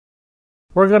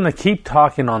We're going to keep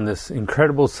talking on this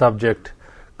incredible subject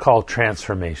called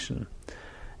transformation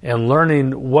and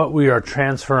learning what we are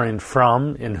transferring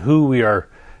from and who we are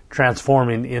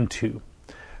transforming into.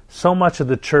 So much of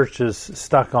the church is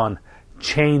stuck on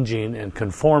changing and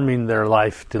conforming their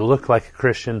life to look like a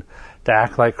Christian, to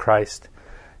act like Christ.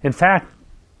 In fact,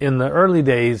 in the early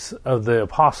days of the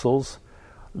apostles,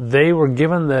 they were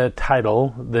given the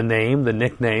title, the name, the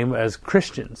nickname as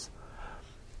Christians.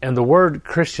 And the word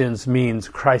Christians means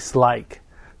Christ-like,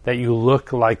 that you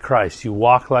look like Christ, you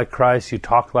walk like Christ, you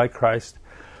talk like Christ,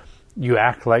 you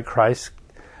act like Christ.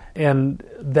 And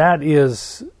that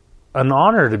is an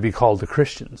honor to be called the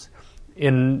Christians.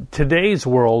 In today's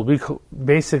world,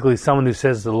 basically someone who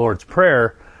says the Lord's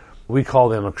Prayer, we call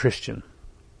them a Christian.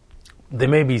 They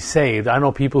may be saved. I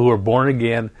know people who are born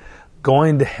again,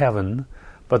 going to heaven,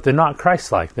 but they're not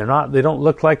Christ-like. They don't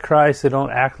look like Christ, they don't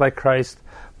act like Christ,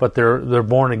 but they're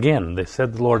born again. They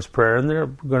said the Lord's Prayer and they're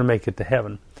going to make it to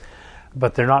heaven.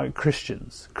 But they're not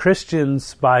Christians.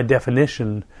 Christians, by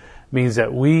definition, means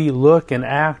that we look and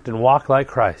act and walk like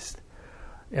Christ.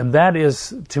 And that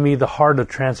is, to me, the heart of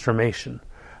transformation.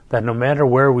 That no matter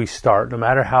where we start, no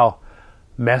matter how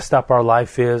messed up our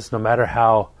life is, no matter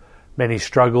how many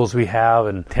struggles we have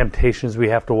and temptations we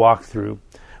have to walk through,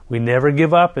 we never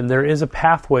give up, and there is a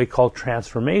pathway called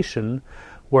transformation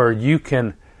where you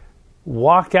can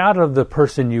walk out of the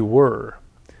person you were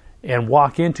and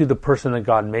walk into the person that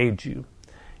God made you.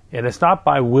 And it's not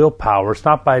by willpower, it's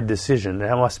not by decision,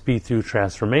 it must be through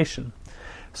transformation.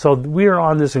 So we are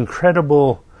on this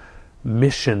incredible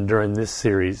mission during this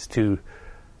series to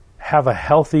have a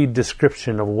healthy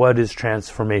description of what is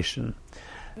transformation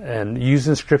and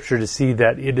using Scripture to see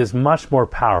that it is much more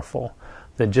powerful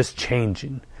than just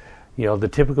changing. You know, the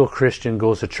typical Christian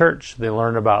goes to church, they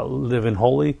learn about living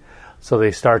holy, so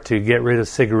they start to get rid of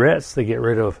cigarettes, they get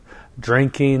rid of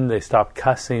drinking, they stop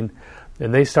cussing,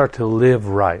 and they start to live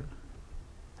right.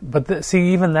 But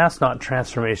see, even that's not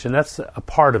transformation. That's a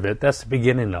part of it. That's the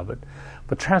beginning of it.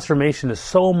 But transformation is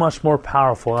so much more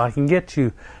powerful. And I can get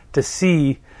you to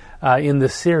see in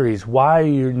this series why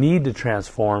you need to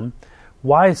transform,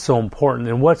 why it's so important,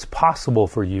 and what's possible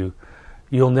for you.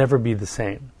 You'll never be the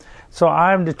same. So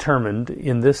I'm determined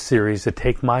in this series to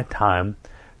take my time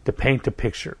to paint a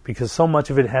picture, because so much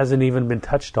of it hasn't even been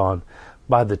touched on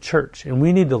by the church. And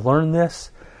we need to learn this.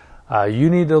 You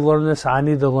need to learn this. I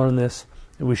need to learn this.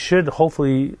 And we should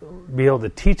hopefully be able to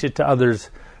teach it to others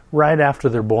right after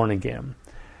they're born again.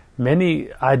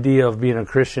 Many idea of being a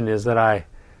Christian is that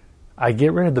I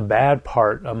get rid of the bad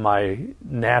part of my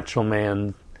natural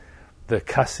man, the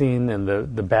cussing and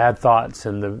the bad thoughts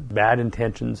and the bad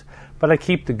intentions, but I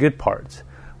keep the good parts.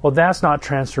 Well, that's not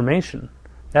transformation.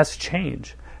 That's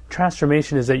change.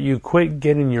 Transformation is that you quit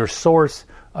getting your source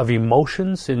of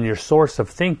emotions and your source of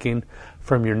thinking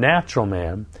from your natural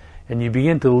man, and you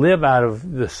begin to live out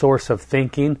of the source of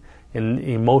thinking and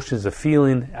emotions of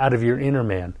feeling out of your inner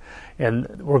man.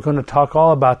 And we're going to talk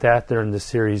all about that during this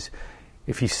series.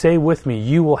 If you stay with me,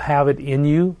 you will have it in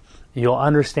you, you'll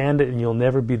understand it, and you'll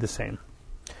never be the same.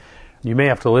 You may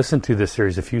have to listen to this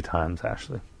series a few times,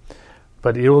 actually.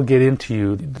 But it will get into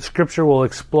you. The Scripture will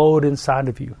explode inside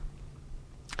of you.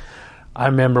 I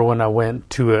remember when I went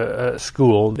to a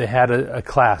school, they had a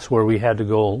class where we had to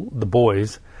go, the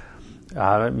boys, it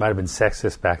might have been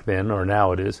sexist back then, or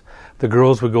now it is. The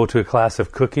girls would go to a class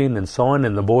of cooking and sewing,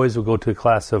 and the boys would go to a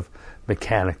class of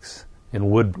mechanics and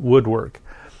woodwork.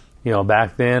 You know,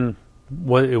 back then,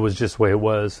 it was just the way it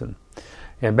was.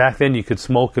 And back then you could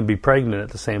smoke and be pregnant at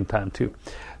the same time too.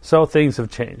 So things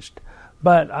have changed.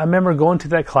 But I remember going to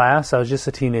that class, I was just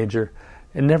a teenager,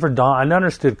 and never dawned. I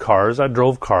understood cars. I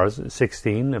drove cars at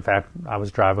 16. In fact, I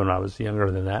was driving when I was younger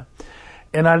than that.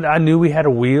 And I knew we had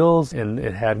wheels and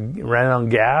it ran on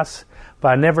gas, but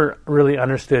I never really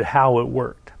understood how it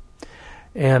worked.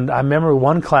 And I remember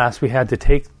one class we had to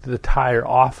take the tire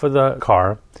off of the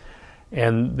car,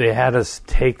 and they had us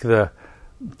take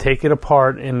it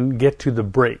apart and get to the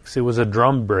brakes. It was a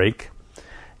drum brake,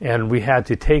 and we had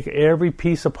to take every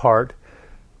piece apart,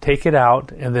 take it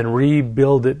out, and then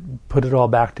rebuild it, put it all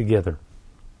back together.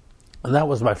 And that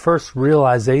was my first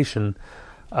realization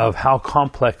of how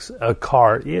complex a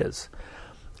car is.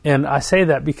 And I say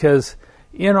that because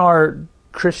in our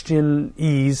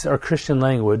Christianese, our Christian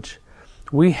language,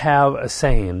 we have a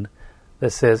saying that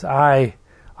says, I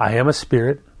am a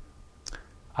spirit,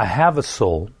 I have a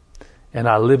soul, and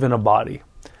I live in a body.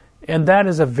 And that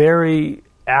is a very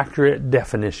accurate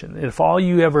definition. If all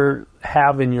you ever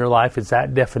have in your life is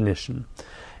that definition,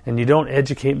 and you don't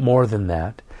educate more than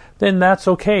that, then that's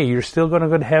okay. You're still going to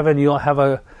go to heaven. You'll have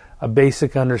a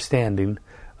basic understanding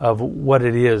of what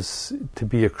it is to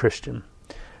be a Christian.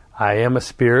 I am a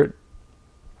spirit,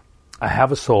 I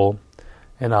have a soul,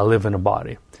 and I live in a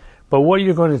body. But what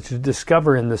you're going to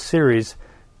discover in this series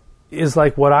is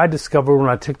like what I discovered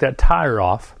when I took that tire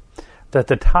off, that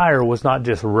the tire was not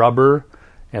just rubber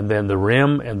and then the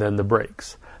rim and then the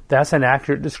brakes. That's an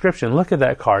accurate description. Look at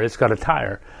that car. It's got a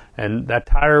tire. And that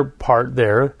tire part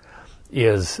there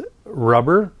is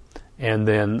rubber and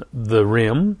then the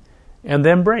rim and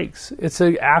then brakes. It's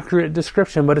an accurate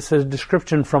description, but it's a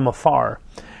description from afar.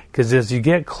 Because as you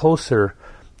get closer,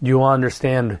 you'll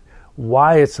understand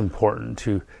why it's important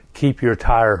to keep your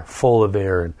tire full of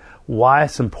air, and why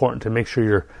it's important to make sure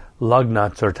your lug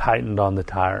nuts are tightened on the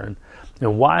tire,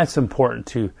 and why it's important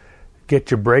to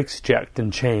get your brakes checked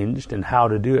and changed, and how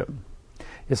to do it.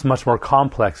 It's much more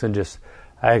complex than just,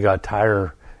 I got a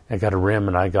tire, I got a rim,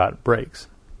 and I got brakes.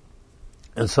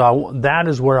 And so that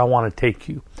is where I want to take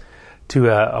you, to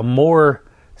a more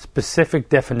specific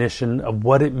definition of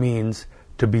what it means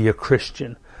to be a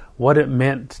Christian, what it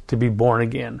meant to be born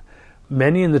again.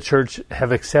 Many in the church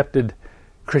have accepted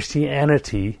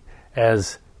Christianity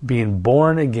as being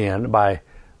born again by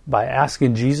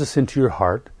asking Jesus into your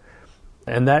heart,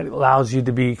 and that allows you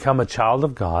to become a child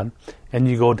of God, and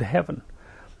you go to heaven.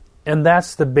 And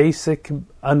that's the basic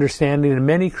understanding, and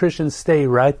many Christians stay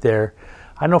right there.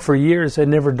 I know for years it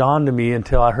never dawned on me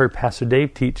until I heard Pastor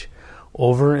Dave teach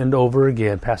over and over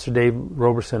again. Pastor Dave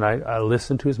Roberson, I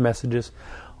listened to his messages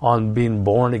on being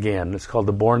born again. It's called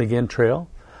the Born Again Trail.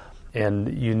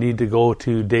 And you need to go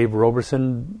to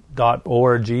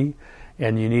daveroberson.org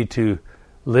and you need to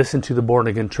listen to the Born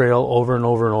Again Trail over and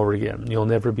over and over again. You'll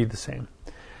never be the same.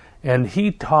 And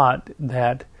he taught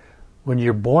that when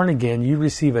you're born again, you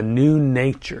receive a new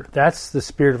nature. That's the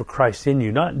Spirit of Christ in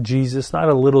you, not Jesus, not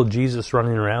a little Jesus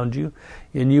running around you,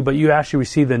 in you, but you actually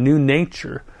receive a new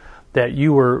nature, that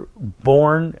you were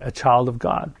born a child of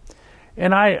God.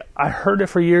 And I heard it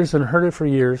for years and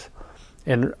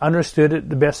and understood it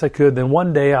the best I could. Then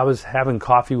one day I was having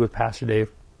coffee with Pastor Dave,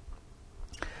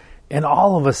 and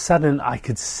all of a sudden I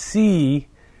could see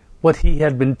what he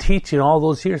had been teaching all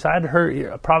those years. I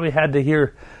probably had to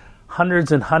hear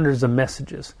hundreds and hundreds of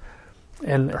messages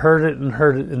and heard it,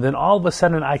 and then all of a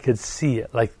sudden I could see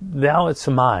it. Like, now it's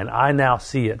mine. I now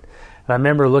see it. And I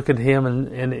remember looking at him,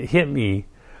 and it hit me,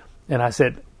 and I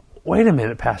said, wait a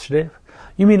minute, Pastor Dave.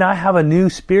 You mean I have a new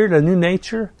spirit, a new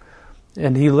nature?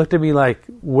 And he looked at me like,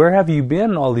 where have you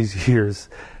been all these years?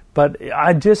 But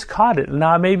I just caught it. Now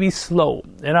I may be slow,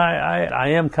 and I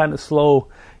am kind of slow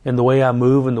in the way I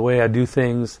move and the way I do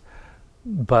things,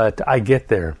 but I get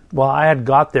there. Well, I had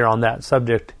got there on that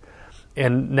subject,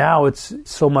 and now it's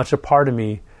so much a part of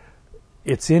me,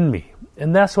 it's in me.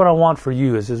 And that's what I want for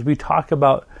you, is as we talk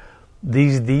about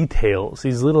these details,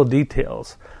 these little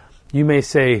details, you may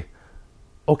say,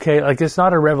 okay, like it's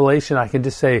not a revelation, I can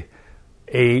just say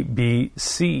A, B,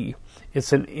 C.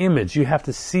 It's an image. You have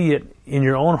to see it in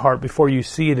your own heart before you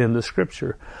see it in the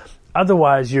Scripture.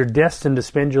 Otherwise, you're destined to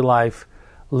spend your life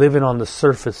living on the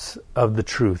surface of the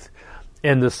truth.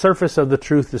 And the surface of the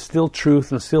truth is still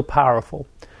truth and still powerful.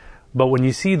 But when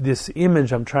you see this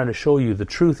image I'm trying to show you, the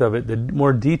truth of it, the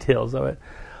more details of it,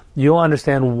 you'll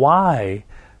understand why.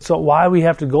 So why we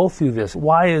have to go through this.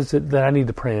 Why is it that I need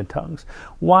to pray in tongues?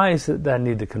 Why is it that I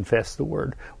need to confess the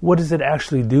word? What is it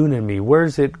actually doing in me? Where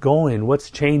is it going?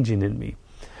 What's changing in me?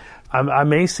 I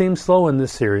may seem slow in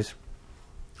this series.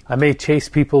 I may chase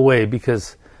people away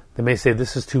because they may say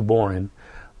this is too boring.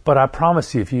 But I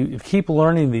promise you, if you keep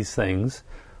learning these things,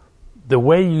 the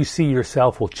way you see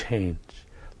yourself will change.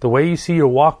 The way you see your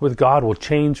walk with God will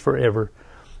change forever.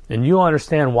 And you'll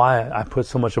understand why I put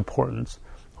so much importance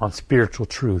on spiritual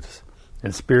truths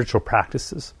and spiritual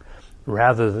practices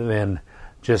rather than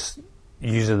just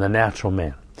using the natural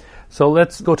man. So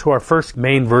let's go to our first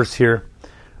main verse here,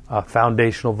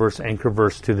 foundational verse, anchor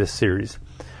verse to this series.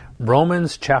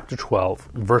 Romans chapter 12,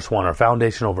 verse 1, our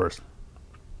foundational verse.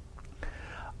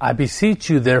 I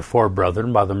beseech you, therefore,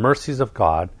 brethren, by the mercies of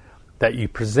God, that you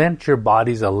present your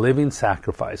bodies a living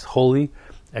sacrifice, holy,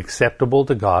 acceptable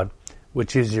to God,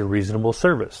 which is your reasonable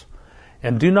service.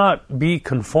 And do not be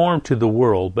conformed to the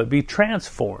world, but be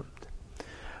transformed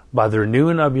by the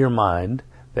renewing of your mind,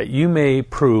 that you may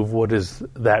prove what is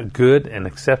that good and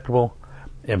acceptable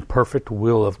and perfect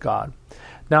will of God.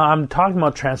 Now, I'm talking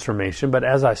about transformation, but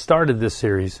as I started this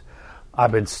series,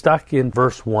 I've been stuck in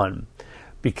verse 1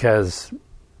 because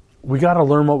we got to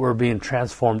learn what we're being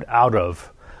transformed out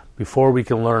of before we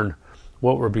can learn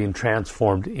what we're being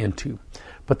transformed into.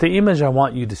 But the image I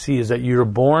want you to see is that you're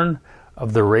born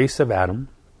of the race of Adam,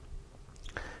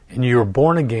 and you're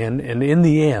born again, and in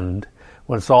the end,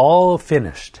 when it's all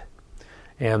finished,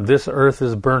 and this earth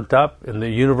is burnt up, and the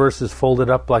universe is folded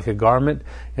up like a garment,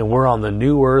 and we're on the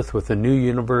new earth with the new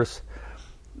universe,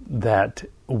 that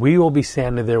we will be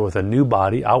standing there with a new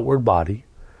body, outward body,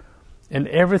 and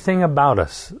everything about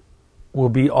us will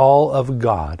be all of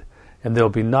God, and there will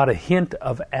be not a hint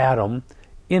of Adam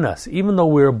in us. Even though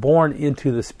we were born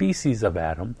into the species of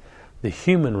Adam, the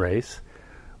human race,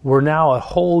 we're now a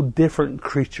whole different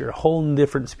creature, a whole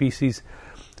different species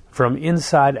from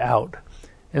inside out.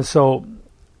 And so,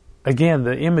 again,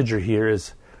 the imagery here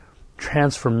is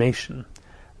transformation,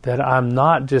 that I'm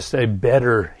not just a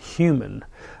better human.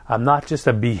 I'm not just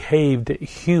a behaved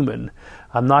human.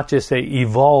 I'm not just a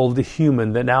evolved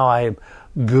human, that now I am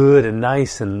good and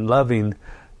nice and loving.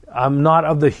 I'm not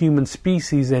of the human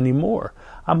species anymore.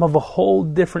 I'm of a whole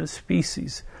different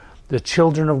species, the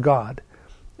children of God.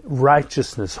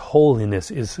 Righteousness, holiness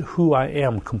is who I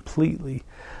am completely.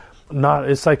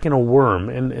 It's like in a worm,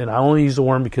 and I only use the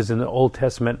worm because in the Old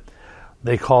Testament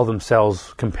they call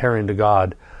themselves, comparing to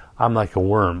God, I'm like a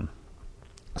worm.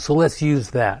 So let's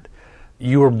use that.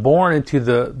 You were born into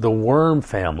the worm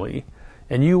family,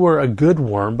 and you were a good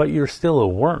worm, but you're still a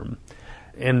worm.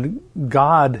 And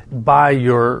God, by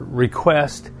your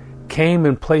request, came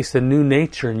and placed a new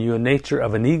nature in you, a nature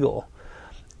of an eagle.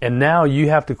 And now you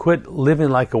have to quit living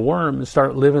like a worm and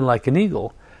start living like an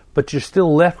eagle. But you're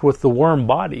still left with the worm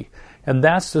body. And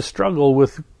that's the struggle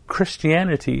with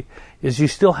Christianity, is you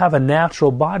still have a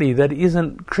natural body that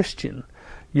isn't Christian.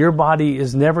 Your body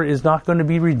is not going to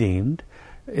be redeemed,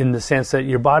 in the sense that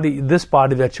this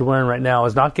body that you're wearing right now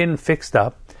is not getting fixed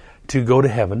up to go to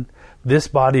heaven. This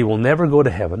body will never go to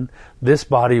heaven. This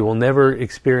body will never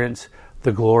experience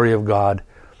the glory of God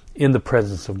in the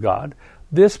presence of God.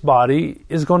 This body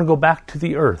is going to go back to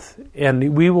the earth,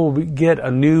 and we will get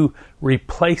a new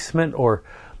replacement or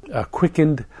a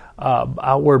quickened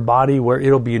outward body where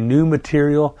it'll be a new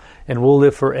material, and we'll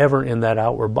live forever in that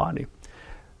outward body.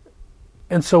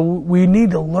 And so we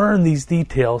need to learn these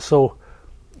details so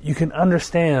you can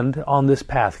understand on this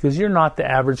path, because you're not the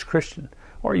average Christian,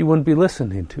 or you wouldn't be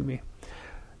listening to me.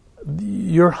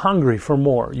 You're hungry for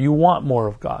more. You want more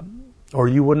of God, or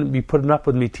you wouldn't be putting up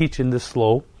with me teaching this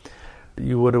slow.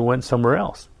 You would have went somewhere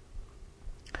else.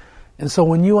 And so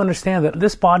when you understand that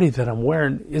this body that I'm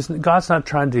wearing, God's not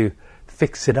trying to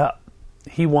fix it up.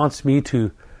 He wants me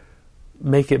to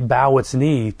make it bow its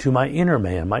knee to my inner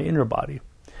man, my inner body,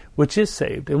 which is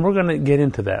saved. And we're going to get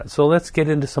into that. So let's get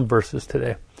into some verses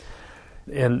today.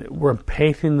 And we're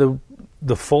painting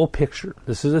the full picture.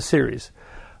 This is a series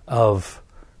of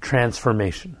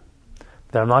transformation.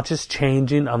 That I'm not just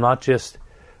changing, I'm not just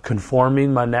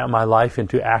conforming my life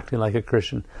into acting like a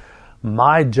Christian.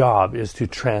 My job is to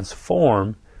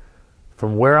transform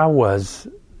from where I was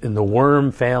in the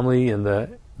worm family, in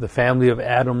the family of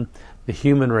Adam, the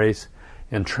human race,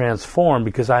 and transform,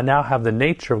 because I now have the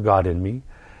nature of God in me,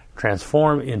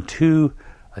 transform into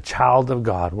a child of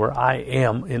God, where I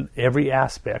am in every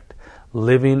aspect,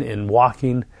 living and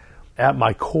walking at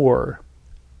my core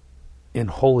in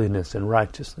holiness and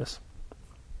righteousness.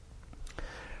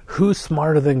 Who's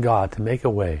smarter than God to make a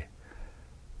way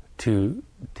to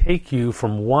take you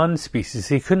from one species?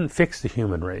 He couldn't fix the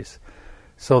human race.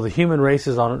 So the human race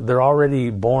they're already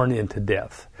born into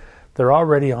death. They're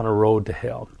already on a road to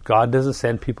hell. God doesn't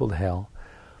send people to hell.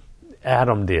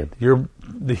 Adam did.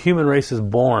 The human race is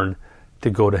born to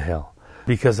go to hell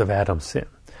because of Adam's sin.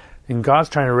 And God's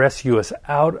trying to rescue us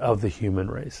out of the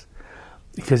human race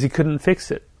because he couldn't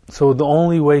fix it. So the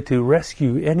only way to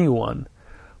rescue anyone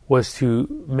was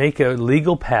to make a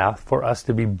legal path for us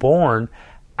to be born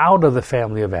out of the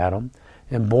family of Adam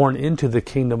and born into the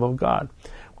kingdom of God.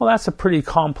 Well, that's a pretty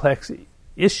complex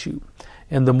issue.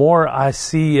 And the more I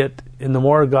see it, and the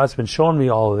more God's been showing me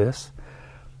all of this,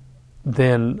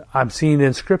 then I'm seeing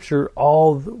in Scripture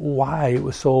why it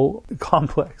was so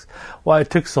complex, why it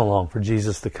took so long for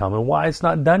Jesus to come, and why it's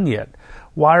not done yet.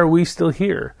 Why are we still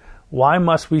here? Why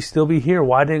must we still be here?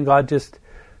 Why didn't God just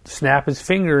snap his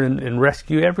finger and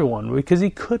rescue everyone? Because he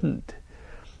couldn't.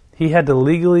 He had to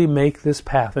legally make this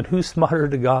path. And who's smarter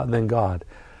than God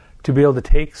to be able to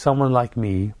take someone like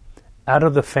me out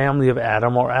of the family of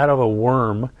Adam or out of a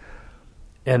worm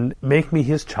and make me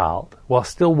his child while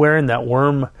still wearing that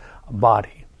worm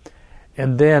body?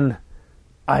 And then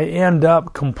I end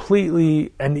up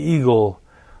completely an eagle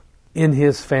in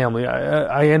his family.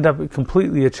 I end up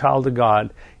completely a child of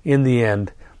God in the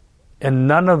end. And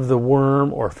none of the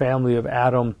worm or family of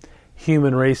Adam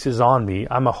human race is on me.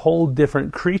 I'm a whole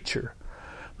different creature.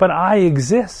 But I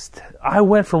exist. I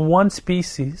went from one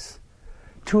species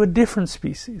to a different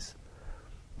species.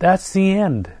 That's the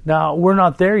end. Now, we're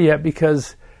not there yet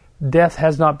because death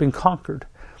has not been conquered.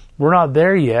 We're not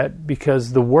there yet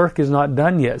because the work is not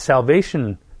done yet.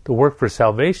 Salvation, the work for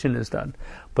salvation is done.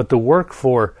 But the work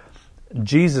for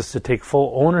Jesus to take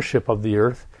full ownership of the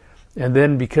earth, and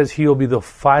then because he'll be the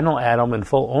final Adam in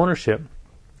full ownership,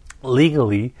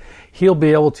 legally, he'll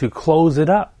be able to close it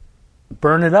up,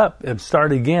 burn it up, and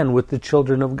start again with the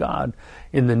children of God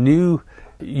in the new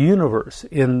universe,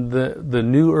 in the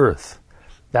new earth.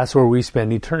 That's where we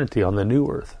spend eternity, on the new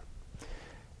earth.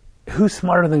 Who's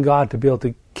smarter than God to be able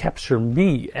to capture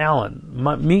me, Alan,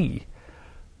 me,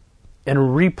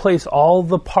 and replace all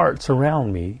the parts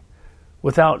around me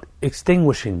without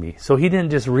extinguishing me? So he didn't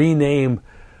just rename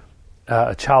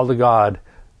a child of God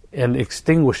and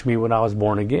extinguish me when I was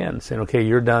born again, saying, okay,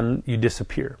 you're done, you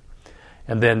disappear.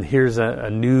 And then here's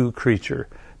a new creature.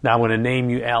 Now I'm going to name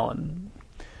you Alan.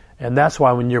 And that's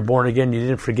why when you're born again, you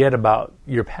didn't forget about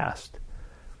your past.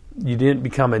 You didn't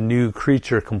become a new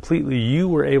creature completely. You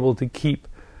were able to kept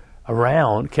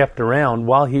around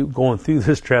while he going through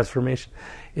this transformation.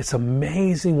 It's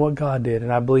amazing what God did.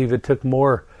 And I believe it took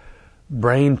more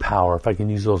brain power, if I can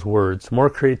use those words, more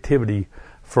creativity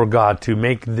for God to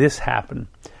make this happen,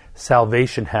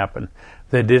 salvation happen,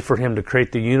 than it did for him to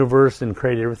create the universe and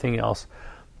create everything else.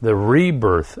 The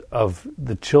rebirth of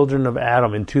the children of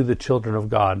Adam into the children of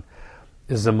God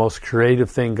is the most creative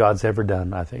thing God's ever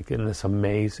done, I think. And it's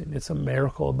amazing. It's a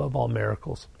miracle above all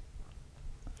miracles.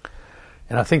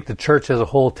 And I think the church as a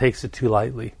whole takes it too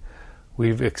lightly.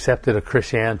 We've accepted a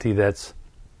Christianity that's,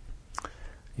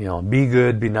 be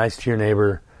good, be nice to your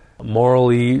neighbor,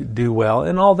 morally do well,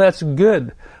 and all that's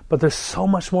good. But there's so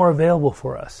much more available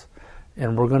for us.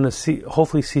 And we're going to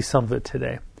hopefully see some of it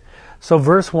today. So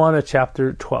verse 1 of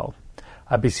chapter 12.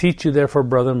 I beseech you therefore,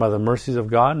 brethren, by the mercies of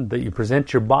God, that you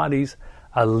present your bodies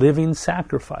a living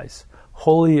sacrifice,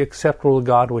 wholly acceptable to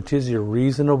God, which is your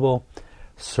reasonable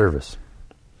service.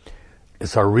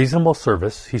 It's our reasonable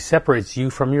service. He separates you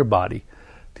from your body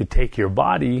to take your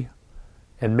body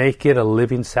and make it a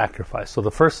living sacrifice. So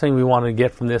the first thing we want to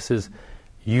get from this is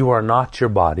you are not your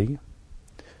body.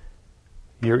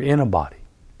 You're in a body,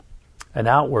 an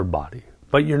outward body.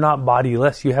 But you're not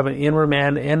bodiless. You have an inward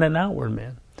man and an outward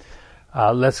man.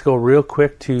 Let's go real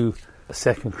quick to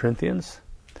 2 Corinthians.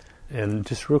 And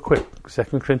just real quick, 2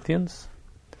 Corinthians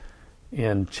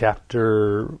in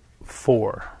chapter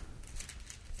 4.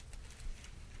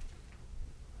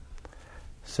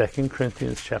 2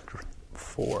 Corinthians chapter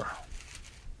 4.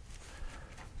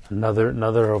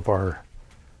 Another of our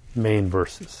main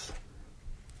verses.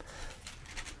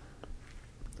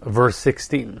 Verse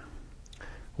 16.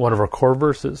 One of our core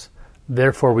verses.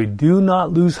 Therefore we do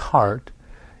not lose heart,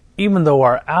 even though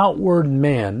our outward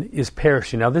man is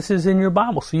perishing. Now this is in your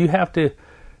Bible, so you have to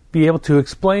be able to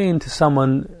explain to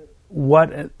someone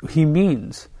what he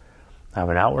means. I have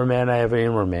an outward man, I have an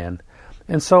inward man.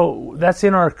 And so that's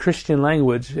in our Christian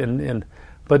language,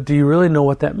 but do you really know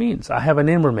what that means? I have an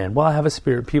inward man. Well, I have a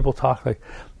spirit. People talk like,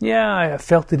 yeah, I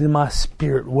felt it in my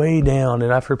spirit way down.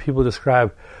 And I've heard people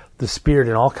describe the spirit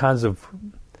in all kinds of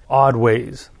odd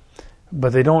ways.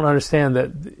 But they don't understand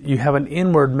that you have an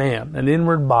inward man, an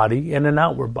inward body, and an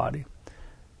outward body.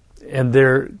 And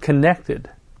they're connected.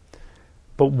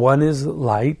 But one is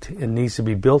light and needs to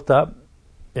be built up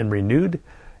and renewed,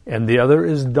 and the other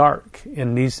is dark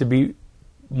and needs to be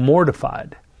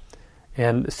mortified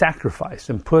and sacrificed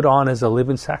and put on as a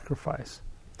living sacrifice.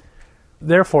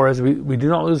 Therefore, as we do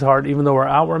not lose heart, even though our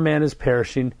outward man is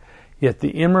perishing, yet the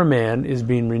inward man is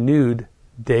being renewed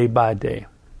day by day.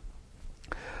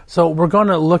 So we're going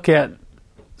to look at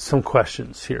some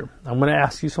questions here. I'm going to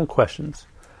ask you some questions,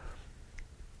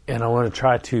 and I want to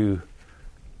try to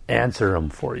answer them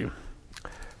for you.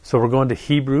 So we're going to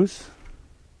Hebrews,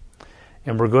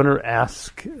 and we're going to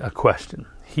ask a question.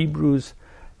 Hebrews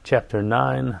chapter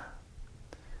 9,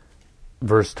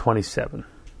 verse 27.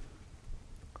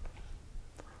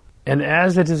 And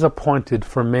as it is appointed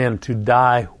for man to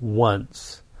die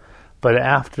once, but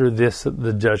after this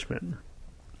the judgment.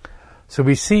 So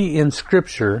we see in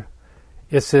Scripture,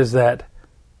 it says that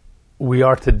we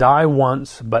are to die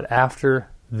once, but after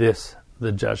this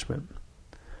the judgment.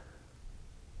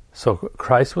 So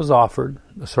Christ was offered,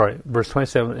 verse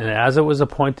 27, and as it was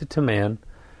appointed to man,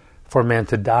 for man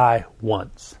to die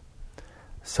once.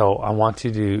 So I want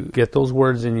you to get those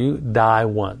words in you, die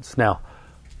once. Now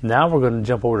we're going to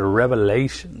jump over to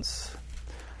Revelations,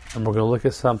 and we're going to look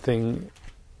at something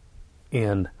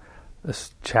in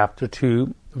this chapter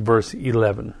 2, verse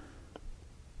 11.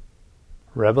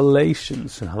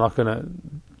 Revelations, and I'm not going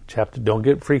to don't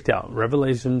get freaked out.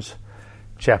 Revelations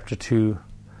chapter 2,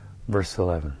 verse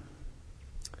 11.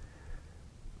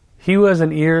 He who has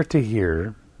an ear to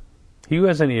hear,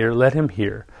 let him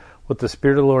hear what the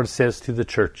Spirit of the Lord says to the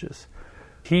churches.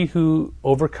 He who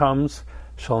overcomes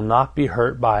shall not be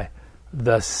hurt by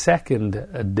the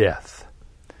second death.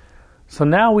 So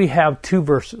now we have two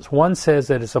verses. One says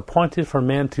that it's appointed for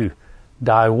man to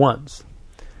die once.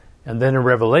 And then in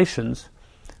Revelations,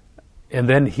 and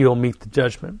then he'll meet the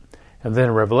judgment. And then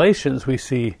in Revelations, we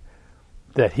see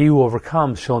that he who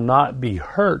overcomes shall not be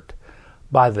hurt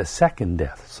by the second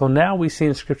death. So now we see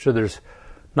in Scripture there's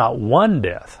not one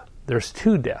death, there's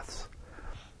two deaths.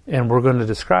 And we're going to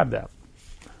describe that.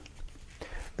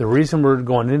 The reason we're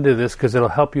going into this, because it'll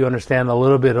help you understand a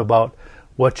little bit about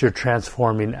what you're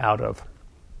transforming out of.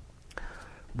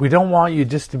 We don't want you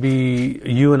just to be,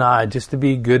 you and I, just to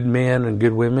be good men and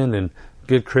good women and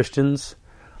good Christians.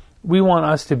 We want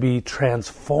us to be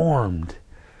transformed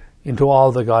into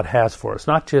all that God has for us.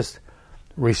 Not just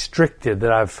restricted,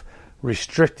 that I've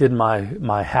restricted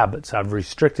my habits. I've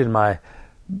restricted my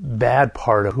bad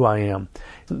part of who I am.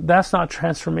 That's not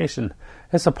transformation.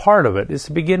 It's a part of it. It's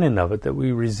the beginning of it, that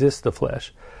we resist the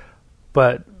flesh.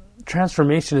 But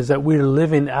transformation is that we're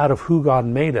living out of who God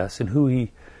made us and who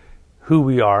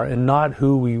we are, and not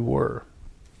who we were.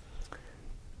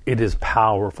 It is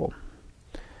powerful.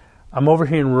 I'm over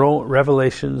here in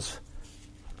Revelations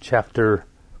chapter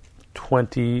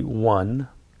 21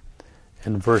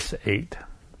 and verse 8.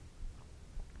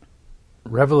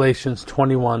 Revelations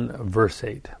 21 verse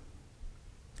 8.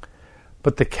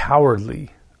 But the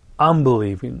cowardly,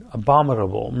 unbelieving,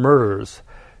 abominable, murderers,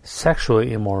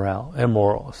 sexually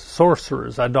immoral,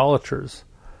 sorcerers, idolaters,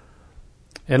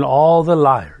 and all the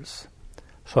liars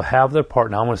shall have their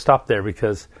part. Now I'm going to stop there,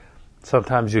 because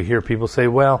sometimes you hear people say,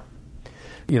 well,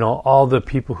 all the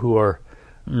people who are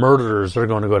murderers are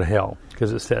going to go to hell,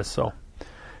 because it says so.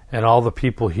 And all the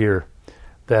people here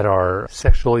that are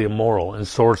sexually immoral and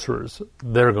sorcerers,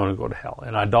 they're going to go to hell,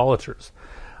 and idolaters.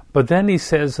 But then he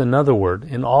says another word,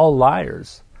 in all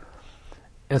liars.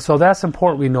 And so that's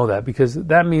important we know that, because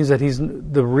that means that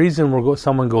the reason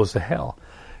someone goes to hell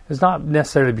is not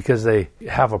necessarily because they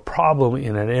have a problem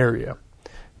in an area.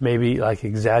 Maybe like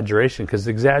exaggeration, because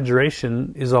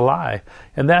exaggeration is a lie.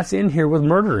 And that's in here with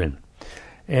murdering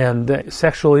and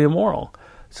sexually immoral.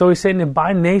 So he's saying that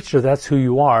by nature that's who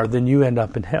you are, then you end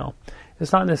up in hell.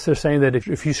 It's not necessarily saying that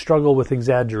if you struggle with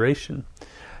exaggeration,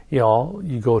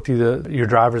 you go to your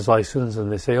driver's license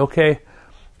and they say, okay,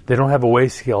 they don't have a weigh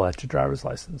scale at your driver's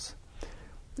license.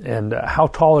 And how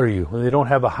tall are you? When they don't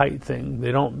have a height thing.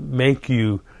 They don't make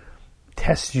you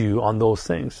test you on those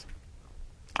things.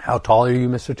 How tall are you,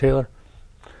 Mr. Taylor?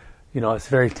 It's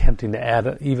very tempting to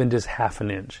add even just half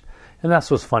an inch. And that's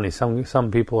what's funny.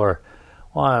 Some people are,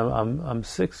 well, I'm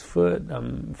 6 foot,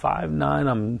 I'm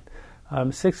 5'9",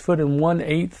 I'm 6 foot and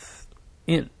 1/8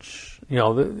 inch.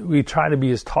 We try to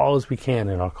be as tall as we can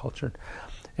in our culture.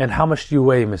 And how much do you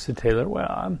weigh, Mr. Taylor?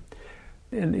 Well,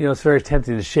 it's very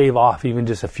tempting to shave off even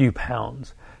just a few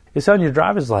pounds. It's on your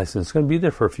driver's license. It's going to be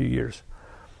there for a few years.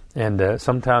 And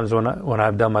sometimes when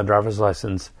I've done my driver's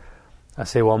license, I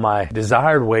say, well, my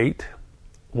desired weight,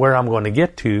 where I'm going to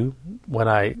get to when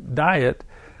I diet,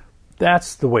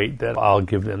 that's the weight that I'll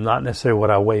give them, not necessarily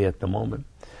what I weigh at the moment.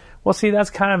 Well, see, that's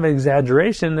kind of an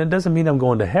exaggeration. It doesn't mean I'm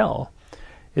going to hell.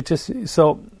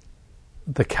 So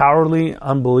the cowardly,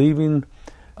 unbelieving,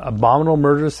 abominable,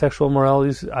 murderers, sexual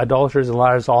immoralities, idolaters, and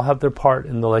liars all have their part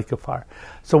in the lake of fire.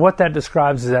 So what that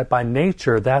describes is that by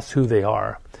nature, that's who they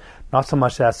are. Not so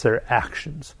much that's their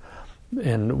actions.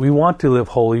 And we want to live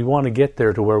holy. We want to get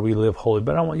there to where we live holy.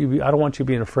 But I don't want you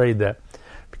being afraid that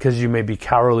because you may be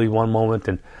cowardly one moment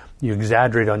and you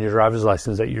exaggerate on your driver's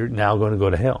license that you're now going to go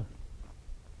to hell.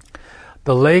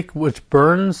 The lake which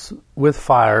burns with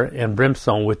fire and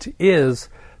brimstone, which is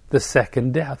the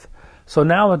second death. So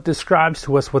now it describes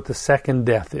to us what the second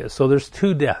death is. So there's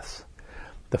two deaths.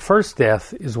 The first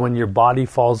death is when your body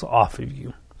falls off of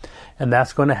you. And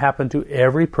that's going to happen to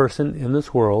every person in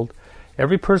this world.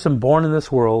 Every person born in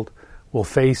this world will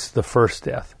face the first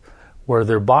death, where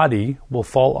their body will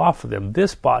fall off of them.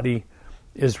 This body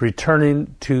is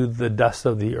returning to the dust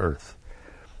of the earth.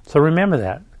 So remember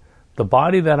that. The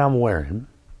body that I'm wearing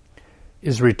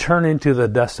is returning to the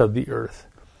dust of the earth.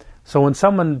 So when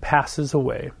someone passes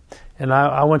away, and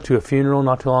I went to a funeral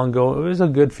not too long ago. It was a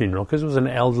good funeral because it was an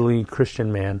elderly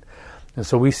Christian man. And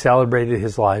so we celebrated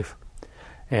his life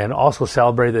and also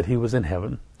celebrated that he was in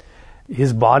heaven.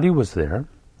 His body was there.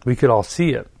 We could all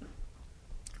see it.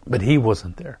 But he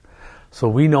wasn't there. So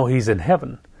we know he's in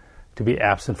heaven. To be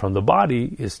absent from the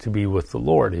body is to be with the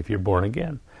Lord if you're born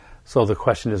again. So the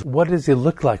question is, what does he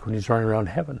look like when he's running around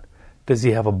heaven? Does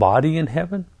he have a body in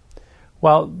heaven?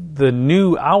 Well, the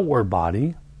new outward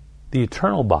body, the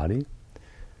eternal body,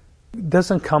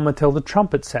 doesn't come until the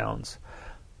trumpet sounds.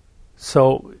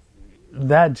 So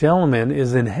that gentleman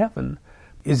is in heaven.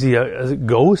 Is he a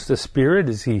ghost, a spirit?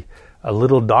 Is he a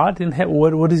little dot in heaven?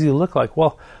 What does he look like?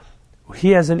 Well,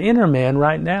 he has an inner man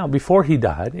right now before he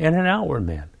died and an outward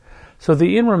man. So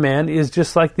the inner man is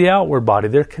just like the outward body.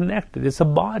 They're connected. It's a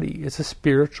body. It's a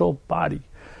spiritual body.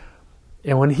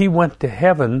 And when he went to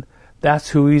heaven, that's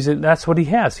who he's in. That's what he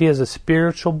has. He has a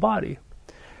spiritual body.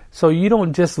 So you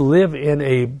don't just live in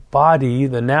a body,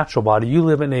 the natural body. You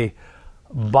live in a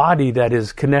body that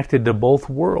is connected to both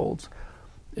worlds.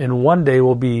 And one day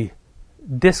will be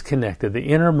disconnected. The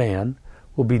inner man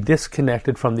will be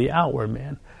disconnected from the outward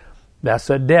man. That's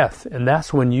a death. And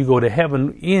that's when you go to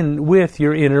heaven in with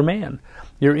your inner man,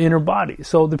 your inner body.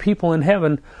 So the people in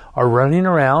heaven are running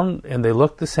around and they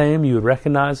look the same. You would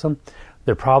recognize them.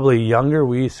 They're probably younger.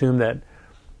 We assume that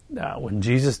when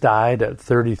Jesus died at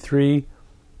 33,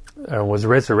 or was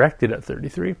resurrected at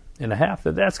 33 and a half,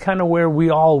 that's kind of where we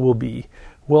all will be.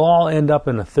 We'll all end up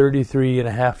in a 33 and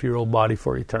a half year old body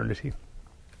for eternity.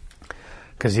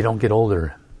 Because you don't get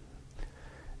older.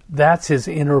 That's his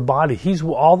inner body.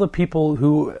 All the people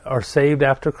who are saved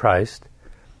after Christ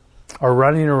are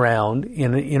running around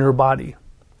in an inner body,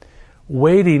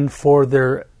 waiting for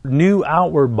their new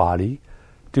outward body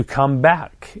to come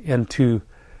back and to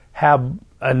have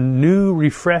a new,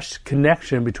 refreshed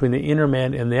connection between the inner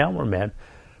man and the outward man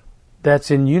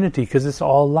that's in unity, because it's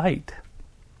all light.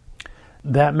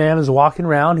 That man is walking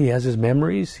around. He has his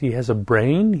memories. He has a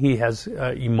brain. He has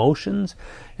emotions.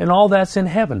 And all that's in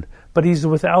heaven. But he's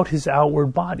without his outward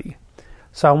body.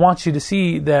 So I want you to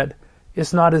see that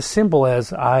it's not as simple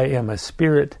as I am a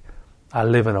spirit, I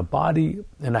live in a body,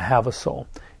 and I have a soul.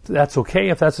 That's okay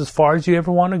if that's as far as you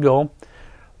ever want to go.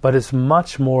 But it's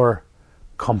much more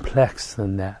complex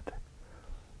than that.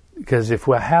 Because if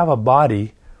we have a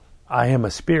body, I am a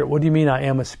spirit. What do you mean I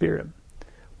am a spirit?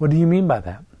 What do you mean by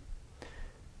that?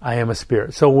 I am a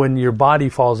spirit. So when your body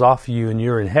falls off you and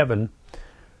you're in heaven,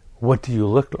 what do you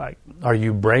look like? Are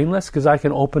you brainless? Because I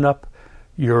can open up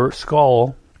your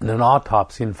skull in an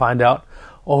autopsy and find out,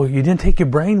 oh, you didn't take your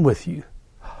brain with you.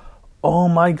 Oh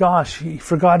my gosh, he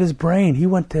forgot his brain. He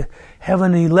went to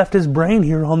heaven and he left his brain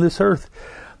here on this earth.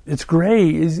 It's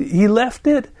gray. He left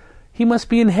it. He must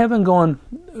be in heaven going,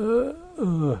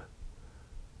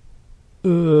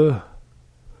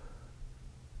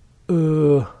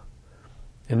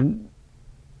 and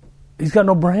he's got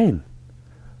no brain.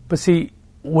 But see,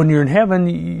 when you're in heaven,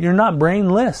 you're not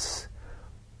brainless.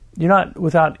 You're not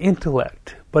without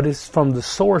intellect, but it's from the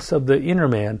source of the inner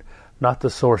man, not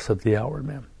the source of the outward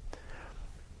man.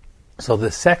 So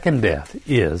the second death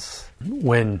is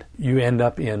when you end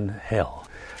up in hell.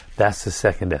 That's the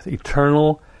second death.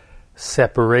 Eternal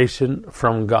separation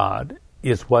from God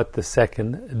is what the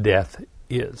second death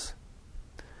is.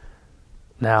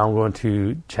 Now I'm going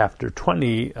to chapter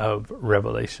 20 of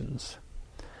Revelations.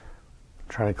 I'm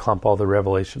trying to clump all the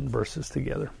Revelation verses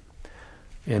together.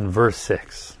 In verse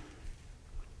 6.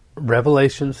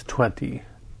 Revelations 20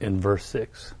 in verse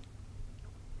 6.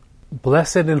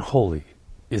 Blessed and holy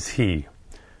is he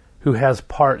who has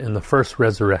part in the first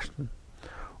resurrection.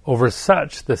 Over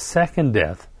such the second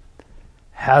death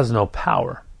has no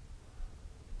power,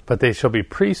 but they shall be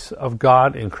priests of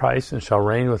God in Christ and shall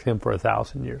reign with him for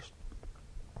 1,000 years.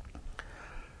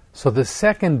 So the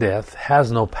second death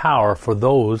has no power for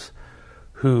those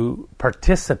who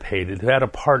participated, who had a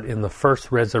part in the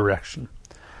first resurrection.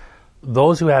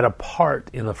 Those who had a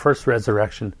part in the first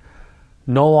resurrection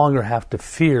no longer have to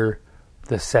fear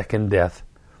the second death,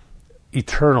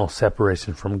 eternal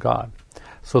separation from God.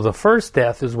 So the first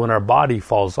death is when our body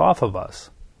falls off of us.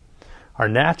 Our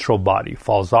natural body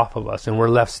falls off of us and we're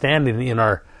left standing in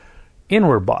our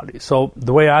inward body. So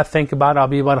the way I think about it, I'll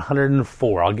be about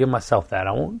 104. I'll give myself that.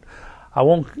 I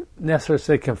won't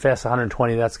necessarily confess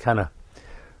 120.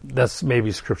 That's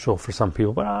maybe scriptural for some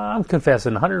people, but I'm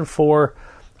confessing 104.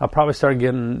 I'll probably start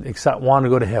getting excited,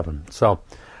 wanting to go to heaven. So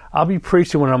I'll be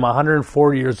preaching when I'm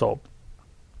 104 years old.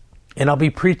 And I'll be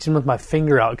preaching with my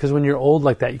finger out, because when you're old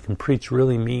like that, you can preach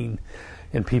really mean,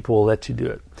 and people will let you do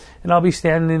it. And I'll be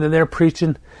standing in there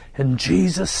preaching, and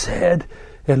Jesus said,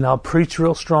 and I'll preach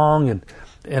real strong,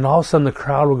 and all of a sudden the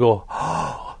crowd will go,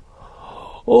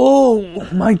 oh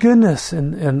my goodness,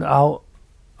 and I'll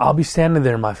be standing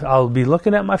there, I'll be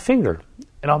looking at my finger,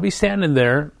 and I'll be standing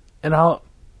there, and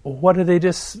what do they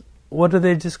just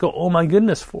go, oh my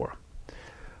goodness for?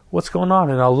 What's going on?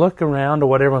 And I'll look around to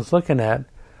what everyone's looking at,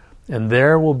 and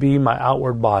there will be my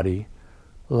outward body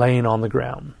laying on the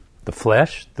ground. The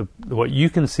flesh, what you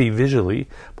can see visually,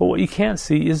 but what you can't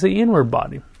see is the inward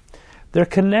body. They're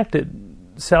connected,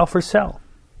 cell for cell.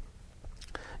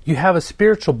 You have a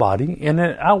spiritual body and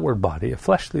an outward body, a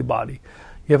fleshly body.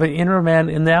 You have an inner man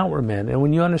and the outward man. And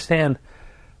when you understand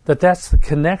that that's the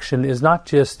connection, is not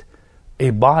just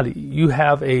a body. You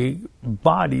have a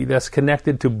body that's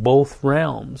connected to both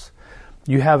realms.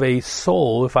 You have a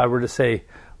soul, if I were to say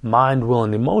mind, will,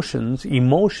 and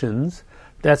emotions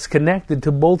that's connected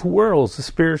to both worlds, the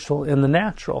spiritual and the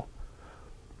natural.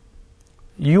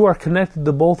 You are connected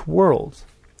to both worlds.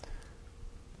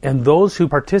 And those who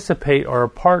participate are a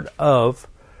part of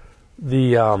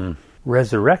the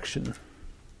resurrection.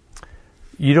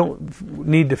 You don't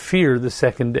need to fear the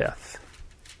second death.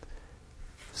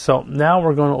 So now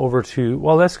we're going over to,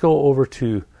 let's go over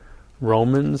to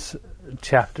Romans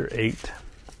chapter 8.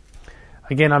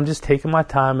 Again, I'm just taking my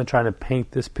time and trying to paint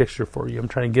this picture for you. I'm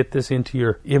trying to get this into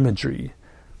your imagery.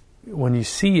 When you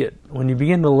see it, when you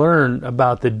begin to learn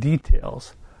about the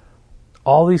details,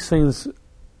 all these things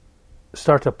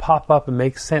start to pop up and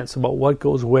make sense about what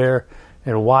goes where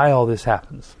and why all this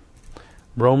happens.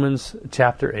 Romans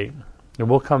chapter 8. And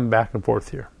we'll come back and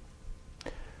forth here.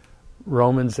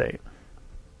 Romans 8.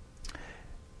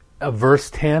 Verse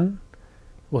 10.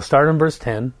 We'll start in verse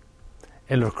 10.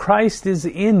 And if Christ is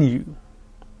in you,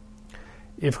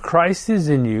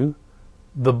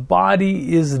 the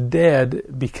body is dead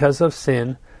because of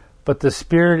sin, but the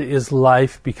spirit is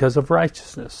life because of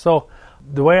righteousness. So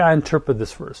the way I interpret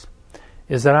this verse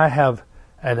is that I have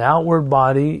an outward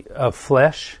body of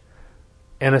flesh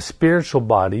and a spiritual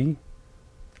body,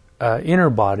 inner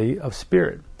body of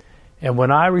spirit. And when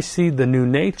I received the new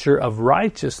nature of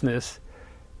righteousness,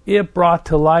 it brought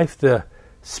to life the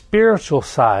spiritual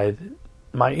side,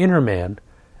 my inner man,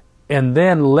 and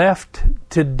then left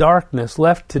to darkness,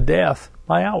 left to death,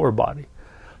 my outward body.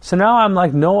 So now I'm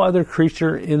like no other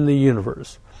creature in the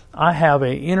universe. I have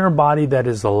an inner body that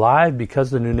is alive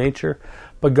because of the new nature,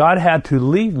 but God had to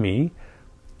leave me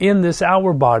in this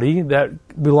outward body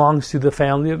that belongs to the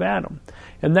family of Adam.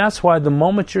 And that's why the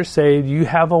moment you're saved, you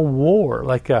have a war.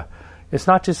 It's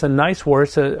not just a nice war,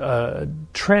 it's a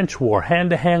trench war,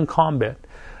 hand-to-hand combat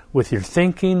with your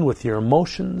thinking, with your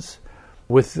emotions,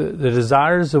 with the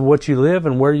desires of what you live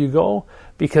and where you go.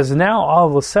 Because now all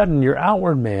of a sudden your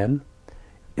outward man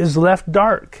is left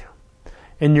dark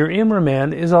and your inner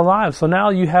man is alive. So now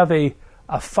you have a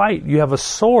fight. You have a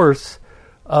source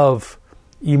of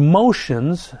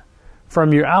emotions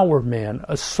from your outward man,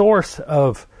 a source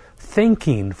of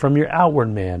thinking from your outward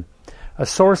man, a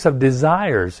source of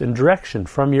desires and direction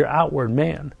from your outward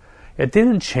man. It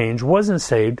didn't change, wasn't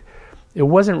saved, it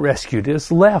wasn't rescued,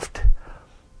 it's left.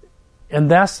 And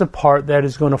that's the part that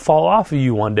is going to fall off of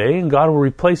you one day, and God will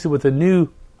replace it with a new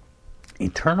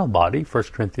eternal body, 1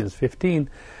 Corinthians 15,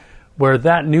 where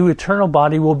that new eternal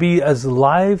body will be as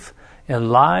live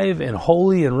and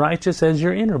holy and righteous as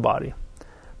your inner body.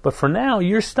 But for now,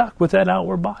 you're stuck with that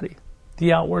outward body,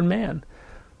 the outward man.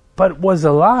 But what's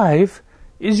alive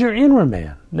is your inner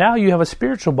man. Now you have a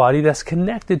spiritual body that's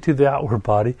connected to the outward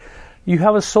body. You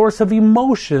have a source of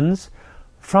emotions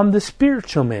from the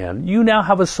spiritual man. You now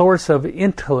have a source of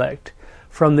intellect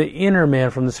from the inner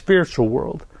man, from the spiritual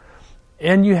world.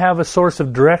 And you have a source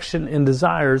of direction and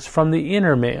desires from the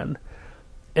inner man.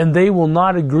 And they will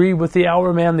not agree with the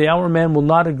outward man. The outward man will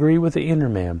not agree with the inner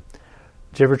man.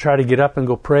 Did you ever try to get up and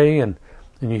go pray and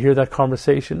you hear that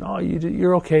conversation? Oh,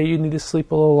 you're okay, you need to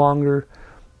sleep a little longer.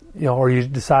 Or you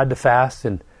decide to fast,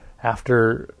 and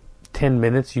after 10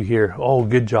 minutes you hear, oh,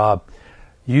 good job.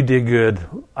 You did good.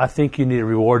 I think you need to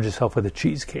reward yourself with a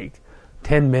cheesecake.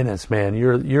 10 minutes, man.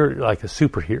 You're like a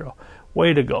superhero.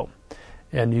 Way to go.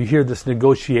 And you hear this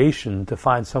negotiation to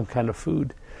find some kind of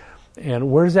food.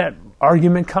 And where's that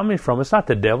argument coming from? It's not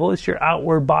the devil. It's your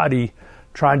outward body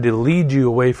trying to lead you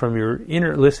away from your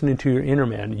inner, listening to your inner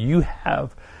man. You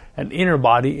have an inner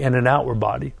body and an outward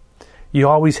body. You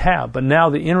always have. But now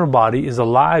the inner body is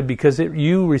alive because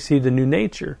you received a new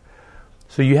nature.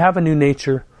 So you have a new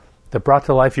nature that brought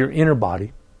to life your inner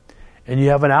body. And you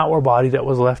have an outward body that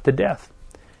was left to death.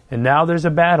 And now there's a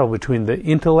battle between the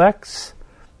intellects,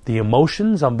 the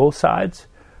emotions on both sides,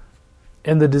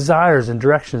 and the desires and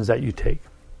directions that you take.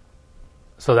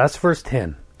 So that's verse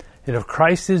 10. And if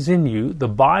Christ is in you, the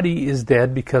body is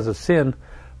dead because of sin,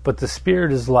 but the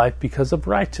spirit is life because of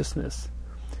righteousness.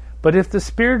 But if the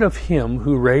spirit of him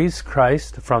who raised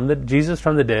Jesus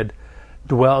from the dead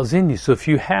dwells in you, so if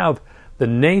you have the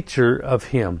nature of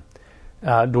him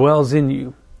dwells in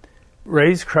you,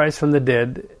 raised Christ from the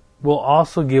dead will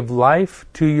also give life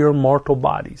to your mortal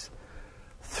bodies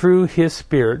through his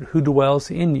spirit who dwells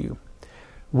in you,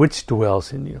 which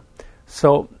dwells in you.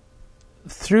 So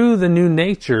through the new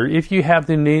nature, if you have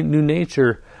the new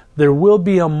nature, there will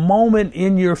be a moment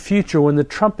in your future when the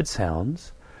trumpet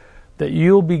sounds that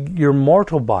your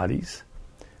mortal bodies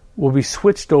will be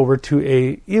switched over to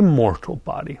a immortal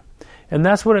body. And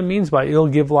that's what it means by it'll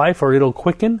give life or it'll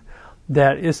quicken.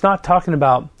 That it's not talking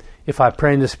about if I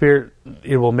pray in the Spirit,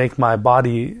 it will make my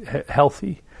body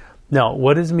healthy. No,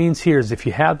 what it means here is if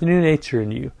you have the new nature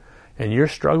in you and you're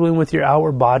struggling with your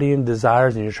outward body and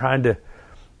desires and you're trying to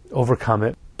overcome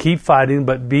it, keep fighting,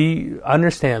 but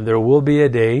understand there will be a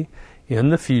day in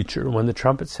the future when the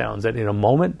trumpet sounds that in a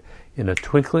moment, in a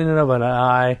twinkling of an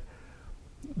eye,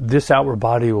 this outward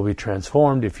body will be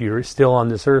transformed, if you're still on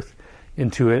this earth,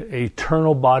 into an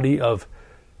eternal body of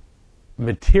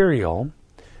material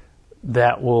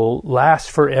that will last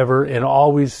forever and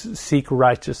always seek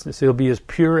righteousness. It'll be as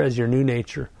pure as your new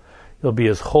nature. It'll be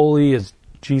as holy as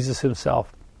Jesus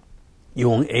himself. You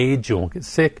won't age, you won't get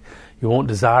sick, you won't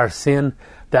desire sin.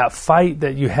 That fight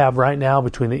that you have right now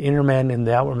between the inner man and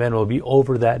the outward man will be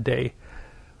over that day.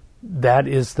 That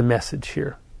is the message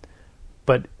here.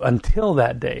 But until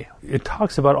that day, it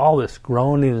talks about all this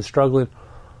groaning and struggling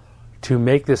to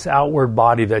make this outward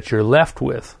body that you're left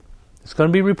with. It's going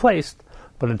to be replaced,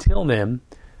 but until then,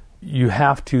 you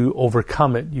have to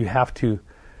overcome it. You have to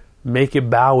make it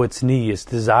bow its knee, its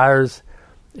desires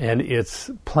and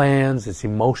its plans, its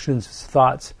emotions, its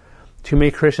thoughts. Too many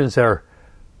Christians are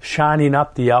shining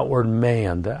up the outward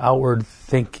man, the outward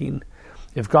thinking.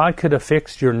 If God could have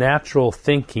fixed your natural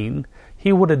thinking,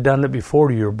 he would have done it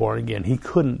before you were born again. He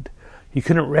couldn't. He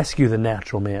couldn't rescue the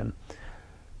natural man.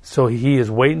 So he is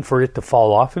waiting for it to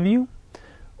fall off of you.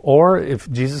 Or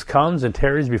if Jesus comes and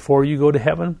tarries before you go to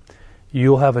heaven,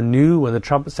 you'll have when the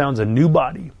trumpet sounds, a new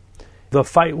body. The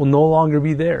fight will no longer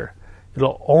be there.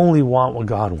 It'll only want what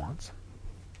God wants.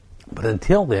 But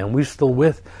until then, we're still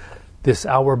with this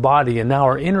outward body, and now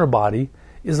our inner body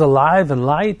is alive and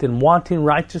light and wanting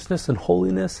righteousness and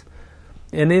holiness.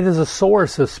 And it is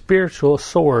a spiritual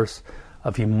source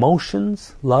of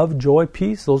emotions, love, joy,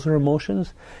 peace. Those are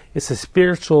emotions. It's a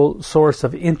spiritual source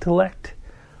of intellect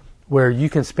where you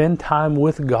can spend time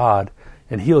with God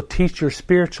and he'll teach your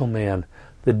spiritual man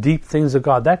the deep things of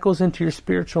God. That goes into your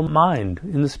spiritual mind,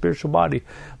 in the spiritual body.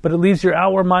 But it leaves your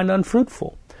outward mind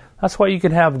unfruitful. That's why you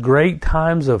can have great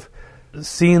times of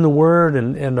seeing the Word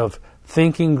and of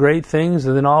thinking great things,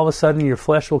 and then all of a sudden your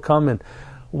flesh will come and,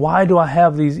 why do I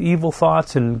have these evil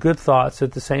thoughts and good thoughts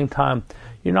at the same time?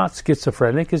 You're not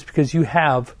schizophrenic. It's because you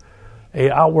have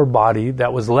an outward body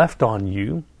that was left on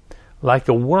you, like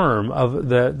a worm of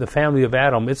the family of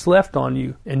Adam. It's left on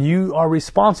you, and you are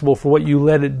responsible for what you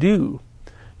let it do.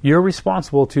 You're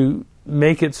responsible to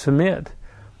make it submit,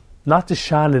 not to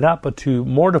shine it up, but to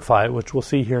mortify it, which we'll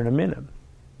see here in a minute.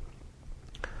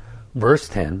 Verse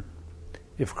 10,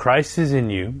 if Christ is in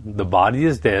you, the body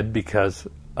is dead because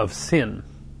of sin.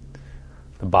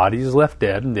 The body is left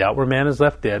dead, and the outward man is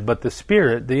left dead, but the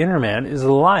spirit, the inner man, is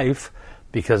alive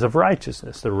because of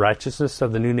righteousness. The righteousness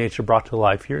of the new nature brought to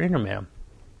life your inner man.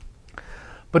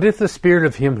 But if the spirit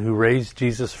of him who raised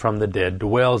Jesus from the dead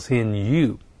dwells in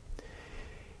you,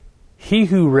 he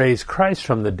who raised Christ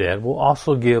from the dead will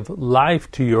also give life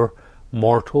to your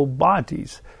mortal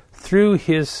bodies through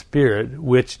his spirit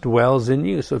which dwells in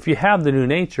you. So if you have the new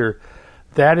nature,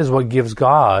 that is what gives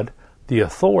God the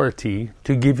authority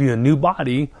to give you a new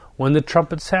body when the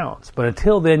trumpet sounds. But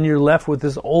until then, you're left with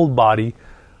this old body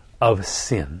of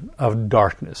sin, of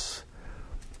darkness,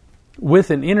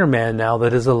 with an inner man now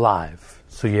that is alive.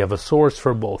 So you have a source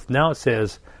for both. Now it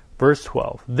says, verse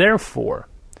 12, therefore,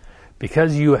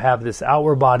 because you have this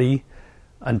outward body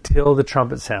until the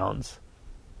trumpet sounds,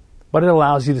 but it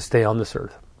allows you to stay on this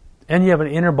earth, and you have an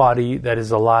inner body that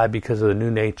is alive because of the new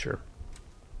nature.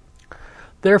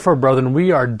 Therefore, brethren,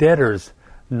 we are debtors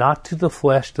not to the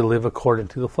flesh to live according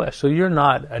to the flesh. So you're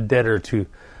not a debtor to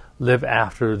live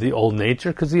after the old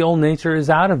nature, because the old nature is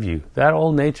out of you. That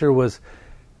old nature was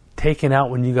taken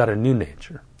out when you got a new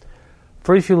nature.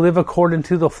 For if you live according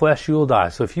to the flesh, you will die.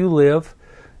 So if you live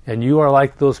and you are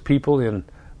like those people in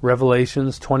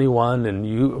Revelations 21 and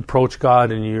you approach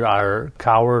God and you are a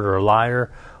coward or a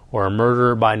liar or a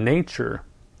murderer by nature,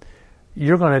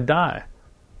 you're going to die.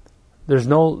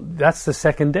 That's the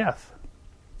second death.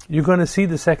 You're going to see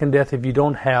the second death if you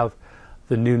don't have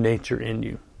the new nature in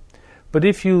you. But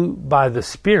if you, by the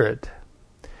Spirit,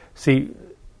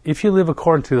 if you live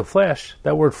according to the flesh,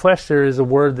 that word flesh there is a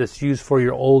word that's used for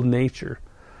your old nature.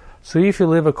 So if you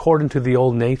live according to the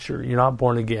old nature, you're not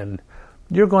born again,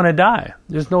 you're going to die.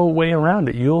 There's no way around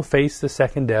it. You'll face the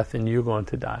second death and you're going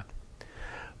to die.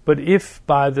 But if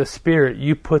by the Spirit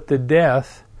you put to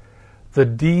death the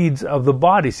deeds of the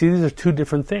body. See, these are two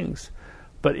different things.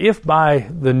 But if by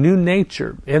the new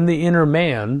nature and the inner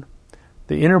man,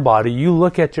 the inner body, you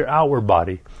look at your outward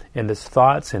body and its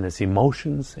thoughts and its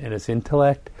emotions and its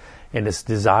intellect and its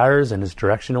desires and its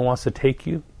direction it wants to take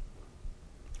you.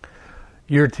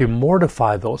 You're to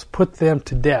mortify those, put them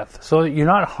to death, so that you're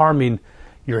not harming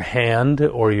your hand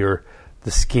or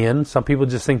the skin. Some people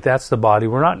just think that's the body.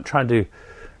 We're not trying to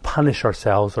punish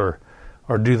ourselves or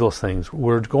do those things.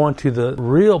 We're going to the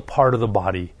real part of the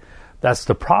body. That's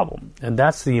the problem. And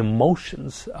that's the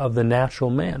emotions of the natural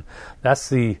man. That's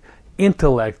the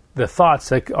intellect, the thoughts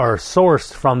that are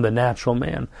sourced from the natural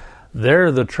man.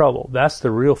 They're the trouble. That's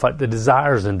the real fight. The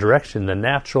desires and direction the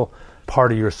natural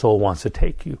part of your soul wants to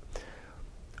take you.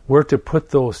 We're to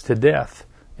put those to death,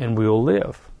 and we will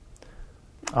live.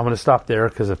 I'm going to stop there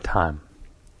because of time.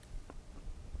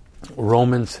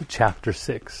 Romans chapter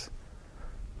 6.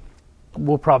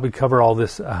 We'll probably cover all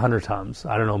this 100 times.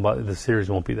 I don't know, about the series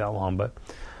won't be that long, but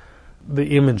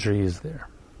the imagery is there.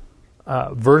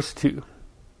 Verse 2,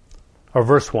 or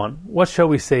verse 1. What shall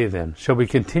we say then? Shall we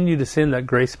continue to sin that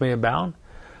grace may abound?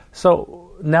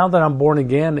 So now that I'm born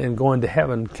again and going to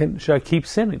heaven, should I keep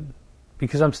sinning?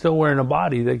 Because I'm still wearing a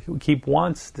body that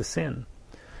wants to sin.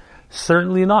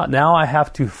 Certainly not. Now I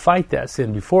have to fight that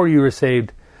sin. Before you were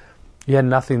saved, you had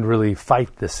nothing to really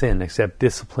fight the sin except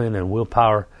discipline and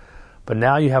willpower. But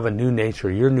now you have a new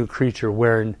nature. You're a new creature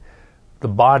wearing the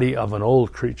body of an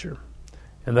old creature.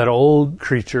 And that old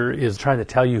creature is trying to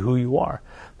tell you who you are.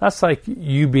 That's like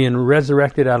you being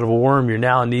resurrected out of a worm. You're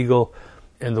now an eagle,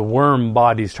 and the worm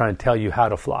body is trying to tell you how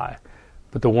to fly.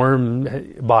 But the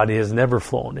worm body has never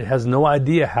flown. It has no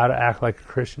idea how to act like a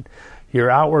Christian. Your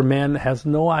outward man has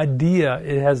no idea.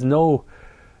 It has no...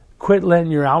 Quit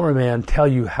letting your outward man tell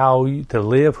you how to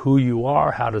live, who you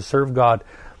are, how to serve God.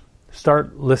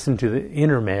 Start listening to the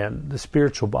inner man, the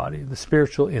spiritual body, the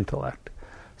spiritual intellect.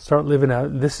 Start living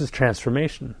out. This is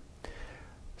transformation.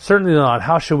 Certainly not.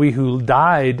 How shall we who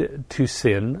died to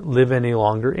sin live any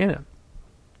longer in it?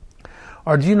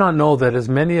 Or do you not know that as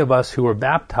many of us who were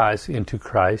baptized into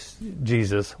Christ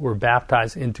Jesus were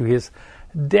baptized into his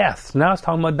death? Now it's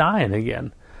talking about dying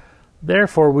again.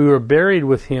 Therefore we were buried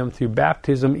with him through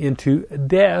baptism into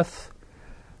death,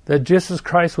 that just as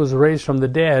Christ was raised from the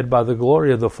dead by the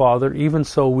glory of the Father, even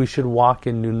so we should walk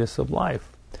in newness of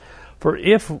life. For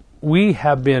if we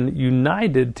have been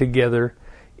united together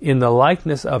in the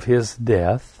likeness of his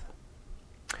death,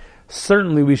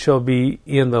 certainly we shall be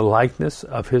in the likeness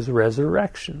of his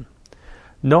resurrection.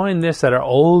 Knowing this, that our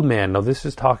old man, now this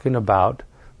is talking about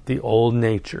the old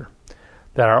nature,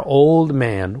 that our old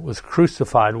man was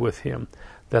crucified with him,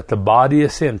 that the body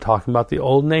of sin, talking about the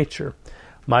old nature,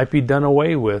 might be done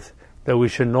away with, that we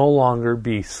should no longer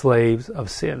be slaves of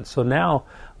sin. So now,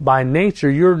 by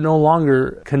nature, you're no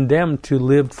longer condemned to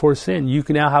live for sin. You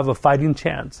can now have a fighting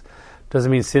chance.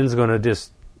 Doesn't mean sin's going to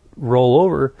just roll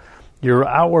over. Your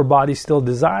outward body still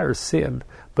desires sin,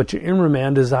 but your inner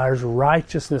man desires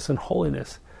righteousness and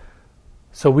holiness.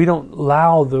 So we don't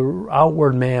allow the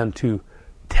outward man to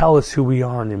tell us who we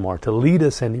are anymore, to lead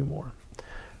us anymore.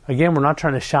 Again, we're not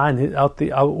trying to shine out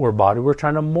the outward body. We're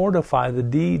trying to mortify the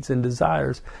deeds and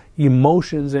desires,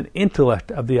 emotions and intellect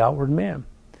of the outward man.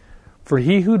 For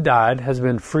he who died has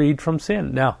been freed from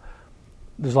sin. Now,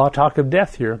 there's a lot of talk of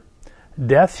death here.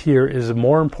 Death here is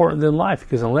more important than life,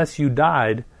 because unless you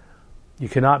died, you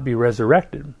cannot be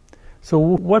resurrected. So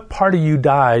what part of you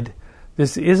died?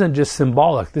 This isn't just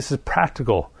symbolic. This is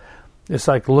practical. It's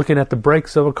like looking at the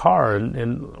brakes of a car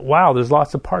and wow, there's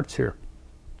lots of parts here.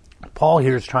 Paul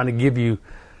here is trying to give you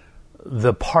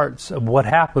the parts of what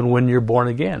happened when you're born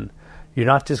again. You're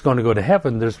not just going to go to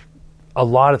heaven. There's a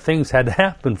lot of things had to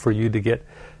happen for you to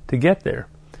get there.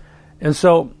 And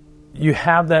so you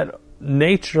have that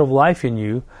nature of life in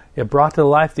you. It brought to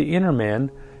life the inner man,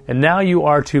 and now you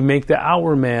are to make the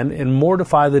outward man and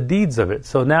mortify the deeds of it.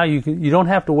 So now you don't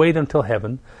have to wait until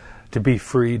heaven to be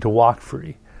free, to walk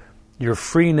free. You're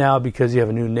free now because you have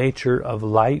a new nature of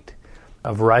light,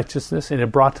 of righteousness, and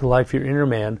it brought to life your inner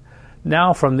man.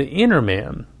 Now from the inner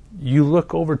man, you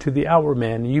look over to the outward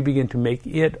man and you begin to make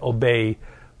it obey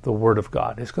the Word of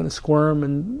God. It's going to squirm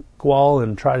and squall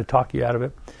and try to talk you out of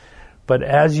it. But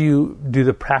as you do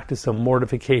the practice of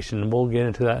mortification, and we'll get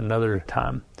into that another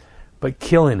time, but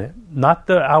killing it, not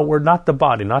the outward, not the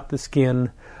body, not the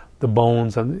skin, the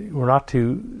bones, we're not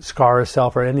to scar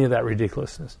ourselves or any of that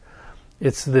ridiculousness.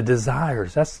 It's the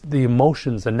desires, that's the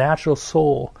emotions, the natural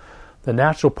soul, the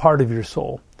natural part of your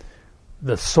soul,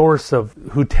 the source of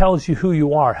who tells you who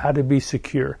you are, how to be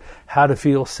secure, how to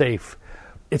feel safe.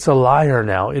 It's a liar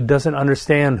now. It doesn't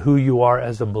understand who you are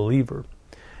as a believer.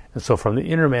 And so from the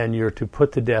inner man, you're to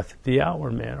put to death the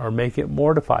outward man, or make it,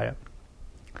 mortify it.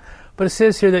 But it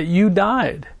says here that you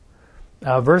died.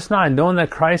 Verse 9, knowing that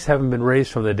Christ, having been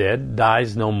raised from the dead,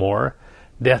 dies no more,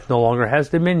 death no longer has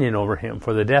dominion over him.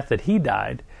 For the death that he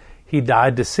died, He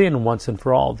died to sin once and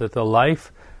for all, that the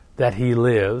life that he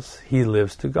lives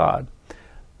to God.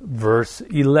 Verse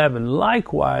 11,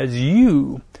 likewise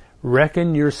you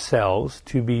reckon yourselves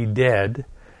to be dead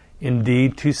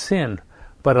indeed to sin,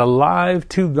 but alive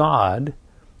to God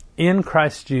in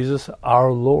Christ Jesus our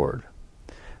Lord.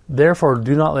 Therefore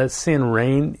do not let sin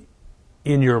reign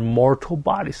in your mortal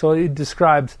body. So it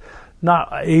describes not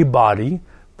a body,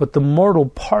 but the mortal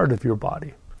part of your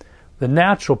body, the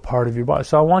natural part of your body.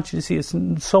 So I want you to see it's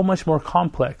so much more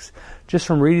complex. Just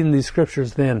from reading these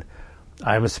scriptures, then,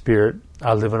 I am a spirit,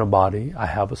 I live in a body, I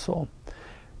have a soul.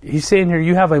 He's saying here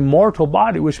you have a mortal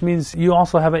body, which means you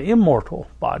also have an immortal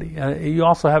body. You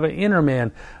also have an inner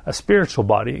man, a spiritual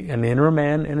body, an inner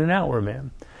man and an outward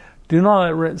man. Do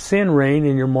not let sin reign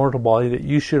in your mortal body, that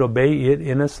you should obey it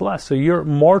in its lust. So your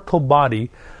mortal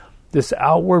body, this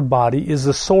outward body, is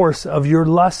the source of your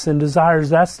lusts and desires.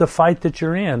 That's the fight that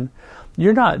you're in.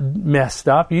 You're not messed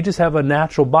up. You just have a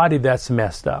natural body that's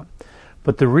messed up.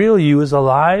 But the real you is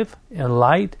alive and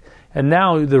light. And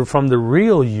now from the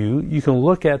real you can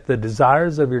look at the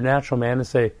desires of your natural man and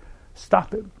say,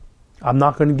 stop it. I'm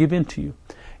not going to give in to you.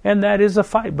 And that is a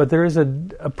fight, but there is a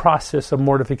process of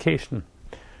mortification.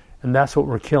 And that's what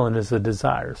we're killing, is the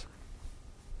desires.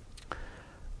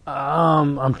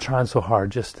 I'm trying so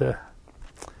hard just to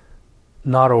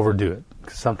not overdo it,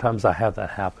 because sometimes I have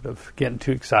that habit of getting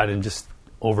too excited and just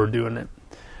overdoing it,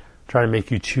 trying to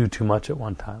make you chew too much at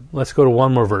one time. Let's go to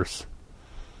one more verse.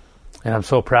 And I'm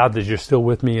so proud that you're still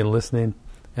with me and listening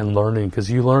and learning, because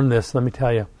you learn this, let me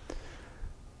tell you,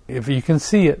 if you can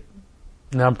see it,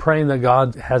 and I'm praying that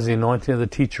God has the anointing of the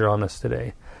teacher on us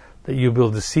today, that you'll be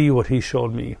able to see what he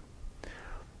showed me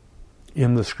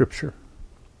in the scripture.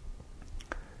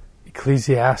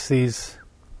 Ecclesiastes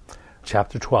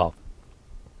chapter 12.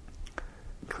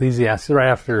 Ecclesiastes,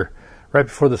 right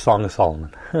before the Song of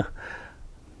Solomon.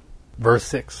 Verse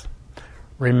 6.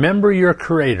 Remember your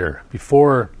Creator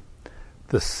before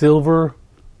the silver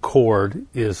cord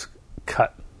is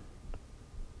cut.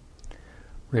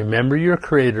 Remember your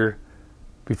Creator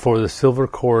before the silver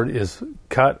cord is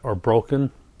cut or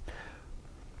broken,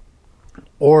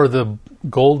 or the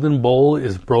golden bowl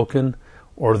is broken,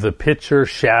 or the pitcher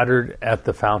shattered at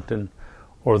the fountain,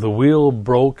 or the wheel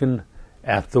broken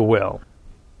at the well.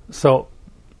 So,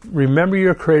 remember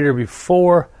your Creator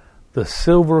before the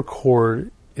silver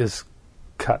cord is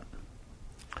cut.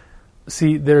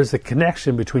 See, there's a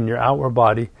connection between your outward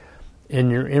body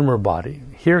and your inward body.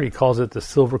 Here he calls it the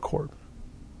silver cord.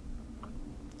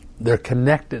 They're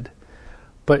connected.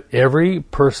 But every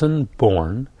person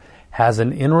born has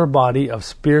an inward body of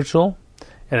spiritual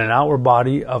and an outward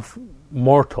body of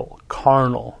mortal,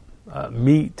 carnal,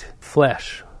 meat,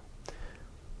 flesh.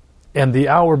 And the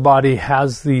outward body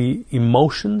has the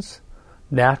emotions,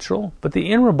 natural, but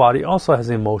the inward body also has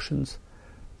emotions,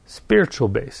 spiritual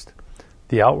based.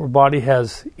 The outward body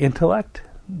has intellect,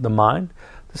 the mind.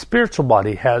 The spiritual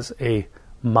body has a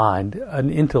mind, an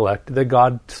intellect that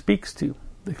God speaks to.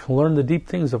 You can learn the deep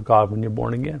things of God when you're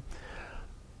born again.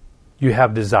 You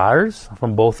have desires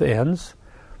from both ends,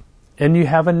 and you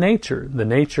have a nature. The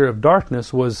nature of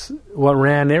darkness was what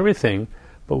ran everything,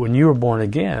 but when you were born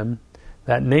again,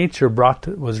 that nature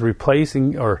was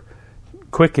replacing or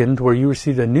quickened, where you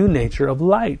received a new nature of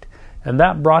light, and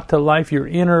that brought to life your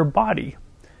inner body.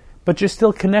 But you're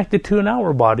still connected to an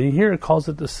outward body. Here it calls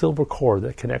it the silver cord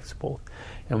that connects both.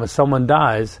 And when someone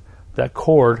dies, that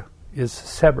cord is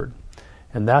severed.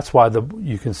 And that's why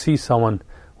you can see someone,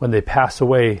 when they pass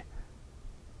away,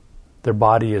 their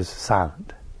body is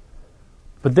silent.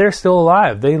 But they're still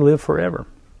alive. They live forever.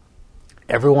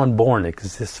 Everyone born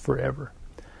exists forever.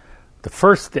 The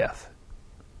first death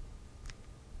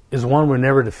is one we're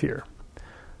never to fear,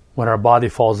 when our body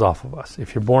falls off of us.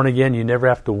 If you're born again, you never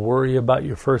have to worry about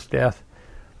your first death,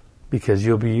 because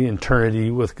you'll be in eternity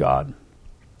with God.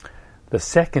 The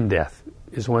second death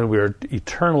is when we are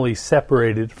eternally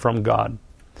separated from God.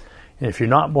 And if you're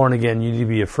not born again, you need to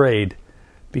be afraid,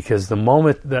 because the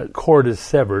moment that cord is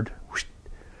severed,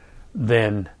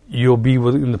 then you'll be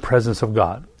in the presence of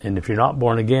God. And if you're not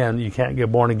born again, you can't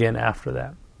get born again after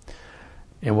that.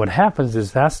 And what happens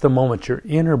is that's the moment your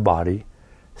inner body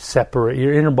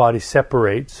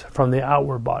separates from the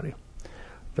outward body.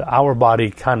 The outward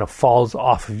body kind of falls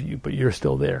off of you, but you're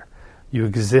still there. You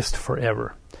exist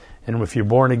forever. And if you're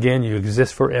born again, you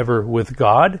exist forever with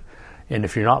God. And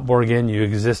if you're not born again, you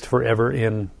exist forever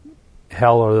in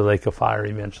hell or the lake of fire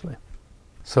eventually.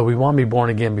 So we want to be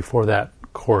born again before that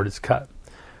cord is cut.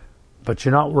 But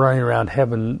you're not running around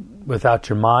heaven without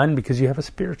your mind, because you have a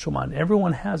spiritual mind.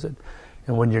 Everyone has it.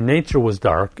 And when your nature was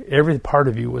dark, every part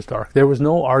of you was dark. There was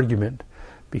no argument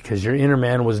because your inner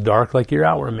man was dark like your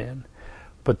outward man.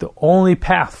 But the only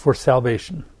path for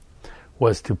salvation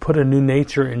was to put a new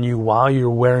nature in you while you're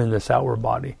wearing this outward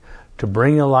body, to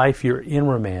bring alive your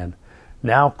inner man.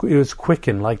 Now it was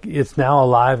quickened, like it's now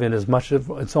alive, and as much as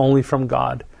it's only from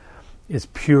God. It's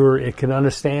pure. It can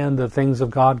understand the things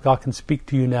of God. God can speak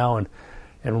to you now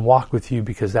and walk with you,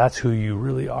 because that's who you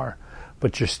really are.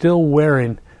 But you're still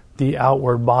wearing the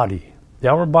outward body.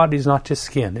 The outward body is not just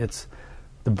skin. It's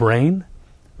the brain,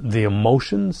 the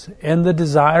emotions, and the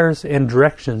desires and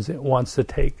directions it wants to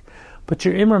take. But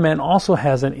your inner man also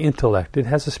has an intellect. It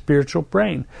has a spiritual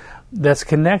brain that's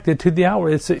connected to the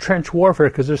outward. It's a trench warfare,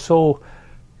 because they're so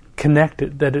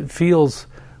connected that it feels,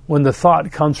 when the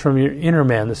thought comes from your inner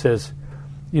man that says,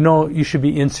 you should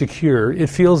be insecure, it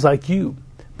feels like you.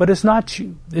 But it's not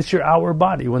you. It's your outward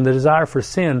body. When the desire for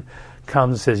sin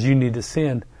comes and says you need to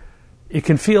sin, it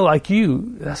can feel like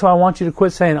you. That's why I want you to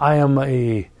quit saying, I am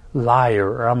a liar,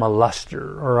 or I'm a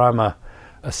luster, or I'm a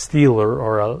stealer,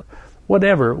 or a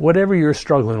whatever you're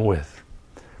struggling with.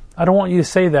 I don't want you to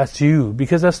say that's you,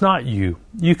 because that's not you.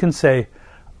 You can say,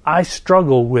 I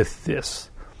struggle with this,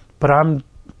 but I'm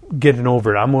getting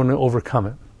over it. I'm going to overcome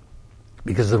it.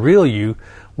 Because the real you,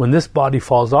 when this body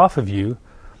falls off of you,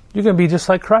 you're going to be just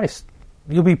like Christ.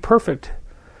 You'll be perfect.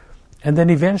 And then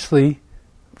eventually,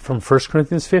 from 1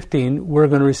 Corinthians 15, we're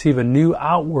going to receive a new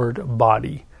outward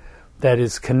body that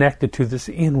is connected to this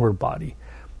inward body,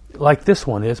 like this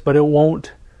one is, but it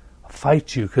won't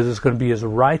fight you, because it's going to be as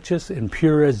righteous and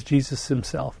pure as Jesus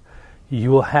himself. You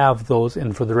will have those,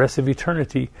 and for the rest of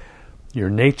eternity, your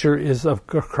nature is of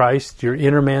Christ, your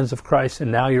inner man's of Christ,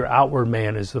 and now your outward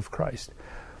man is of Christ.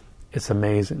 It's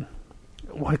amazing.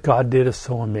 What God did is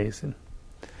so amazing.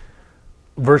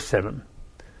 Verse 7.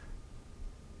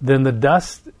 Then the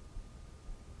dust,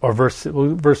 or verse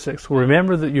 6, will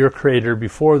remember that your Creator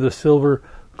before the silver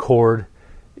cord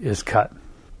is cut,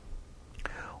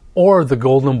 or the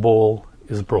golden bowl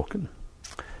is broken,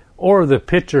 or the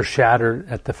pitcher shattered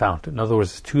at the fountain. In other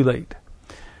words, it's too late.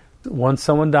 Once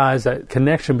someone dies, that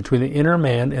connection between the inner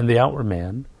man and the outward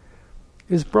man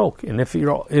is broke. And if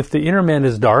the inner man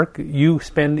is dark, you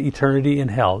spend eternity in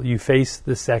hell. You face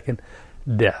the second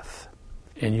death.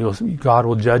 And God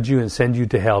will judge you and send you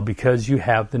to hell, because you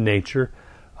have the nature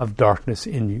of darkness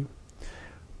in you.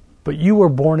 But you were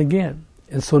born again.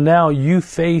 And so now you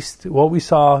faced what we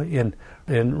saw in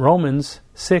Romans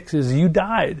 6 is you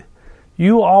died.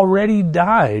 You already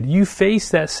died. You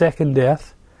faced that second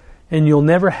death, and you'll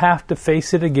never have to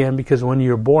face it again, because when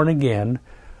you're born again,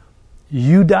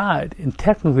 you died. And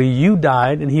technically you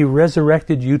died, and he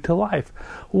resurrected you to life.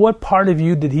 What part of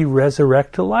you did he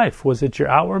resurrect to life? Was it your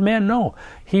outward man? No.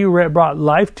 He brought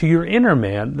life to your inner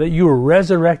man, that you were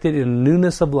resurrected in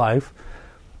newness of life,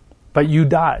 but you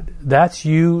died. That's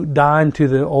you dying to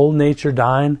the old nature,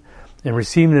 dying and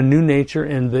receiving a new nature,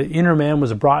 and the inner man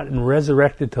was brought and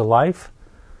resurrected to life.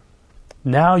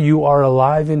 Now you are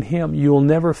alive in him. You will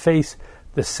never face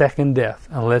the second death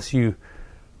unless you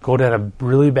go down a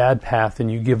really bad path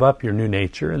and you give up your new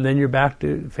nature, and then you're back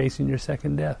to facing your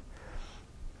second death.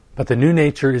 But the new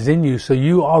nature is in you, so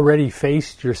you already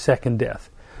faced your second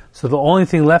death. So the only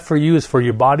thing left for you is for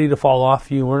your body to fall off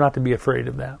you. We're not to be afraid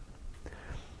of that.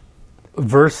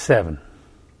 Verse 7.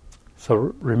 So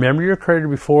remember your Creator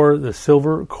before the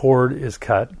silver cord is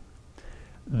cut.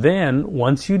 Then,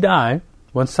 once you die,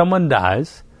 when someone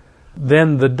dies,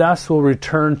 then the dust will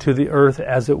return to the earth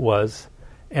as it was,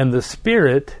 and the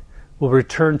spirit will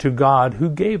return to God who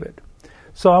gave it.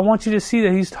 So I want you to see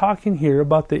that he's talking here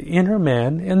about the inner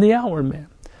man and the outward man.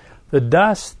 The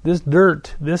dust, this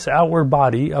dirt, this outward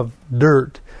body of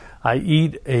dirt. I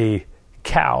eat a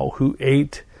cow who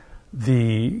ate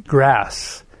the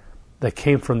grass that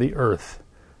came from the earth.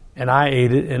 And I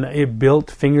ate it, and it built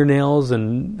fingernails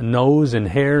and nose and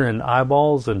hair and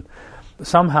eyeballs, and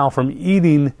somehow from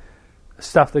eating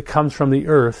stuff that comes from the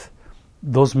earth,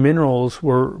 those minerals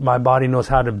my body knows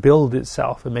how to build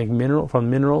itself and make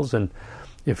minerals. And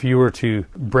if you were to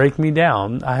break me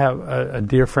down, I have a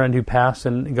dear friend who passed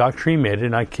and got cremated,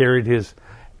 and I carried his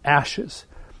ashes.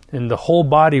 And the whole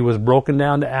body was broken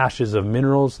down to ashes of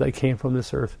minerals that came from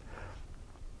this earth.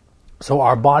 So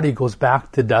our body goes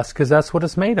back to dust, because that's what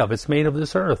it's made of. It's made of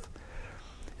this earth.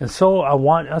 And so I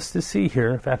want us to see here,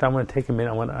 in fact, I'm going to take a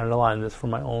minute, I want to underline this for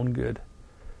my own good.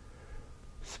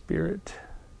 Spirit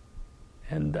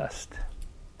and dust.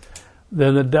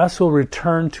 Then the dust will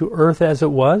return to earth as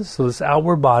it was. So this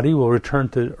outward body will return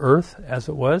to earth as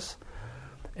it was.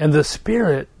 And the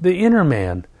spirit, the inner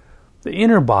man, the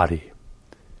inner body,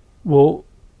 will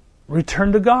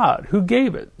return to God who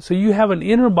gave it. So you have an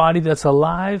inner body that's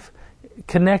alive,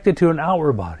 connected to an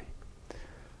outward body.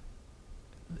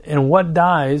 And what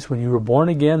dies when you were born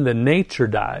again? The nature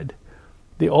died.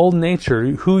 The old nature,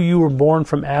 who you were born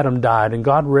from Adam, died, and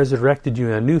God resurrected you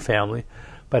in a new family,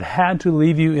 but had to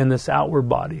leave you in this outward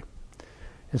body.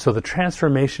 And so the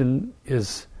transformation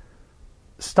is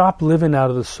stop living out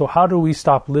of the source. How do we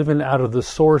stop living out of the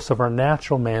source of our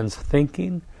natural man's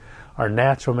thinking, our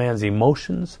natural man's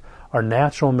emotions, our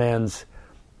natural man's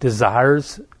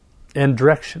desires and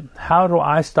direction? How do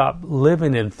I stop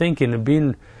living and thinking and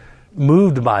being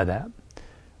moved by that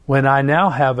when I now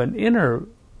have an inner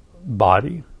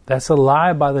body that's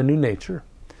alive by the new nature,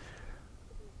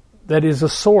 that is a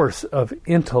source of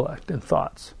intellect and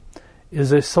thoughts,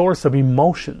 is a source of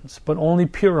emotions, but only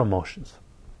pure emotions,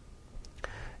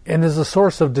 and is a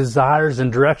source of desires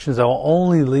and directions that will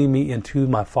only lead me into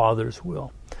my Father's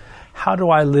will? How do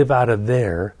I live out of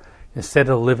there instead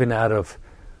of living out of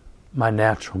my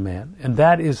natural man? And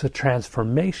that is a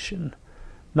transformation.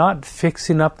 Not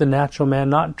fixing up the natural man,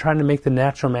 not trying to make the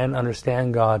natural man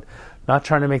understand God, not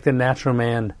trying to make the natural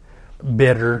man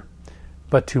better,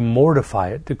 but to mortify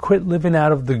it, to quit living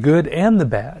out of the good and the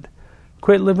bad.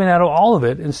 Quit living out of all of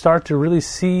it and start to really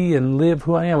see and live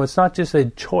who I am. It's not just a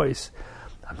choice.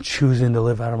 I'm choosing to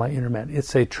live out of my inner man.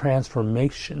 It's a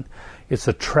transformation. It's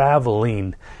a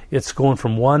traveling. It's going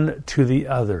from one to the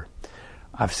other.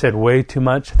 I've said way too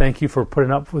much. Thank you for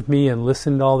putting up with me and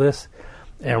listening to all this.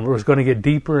 And we're going to get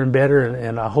deeper and better,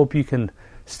 and I hope you can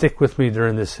stick with me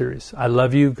during this series. I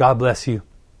love you. God bless you.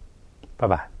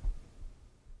 Bye-bye.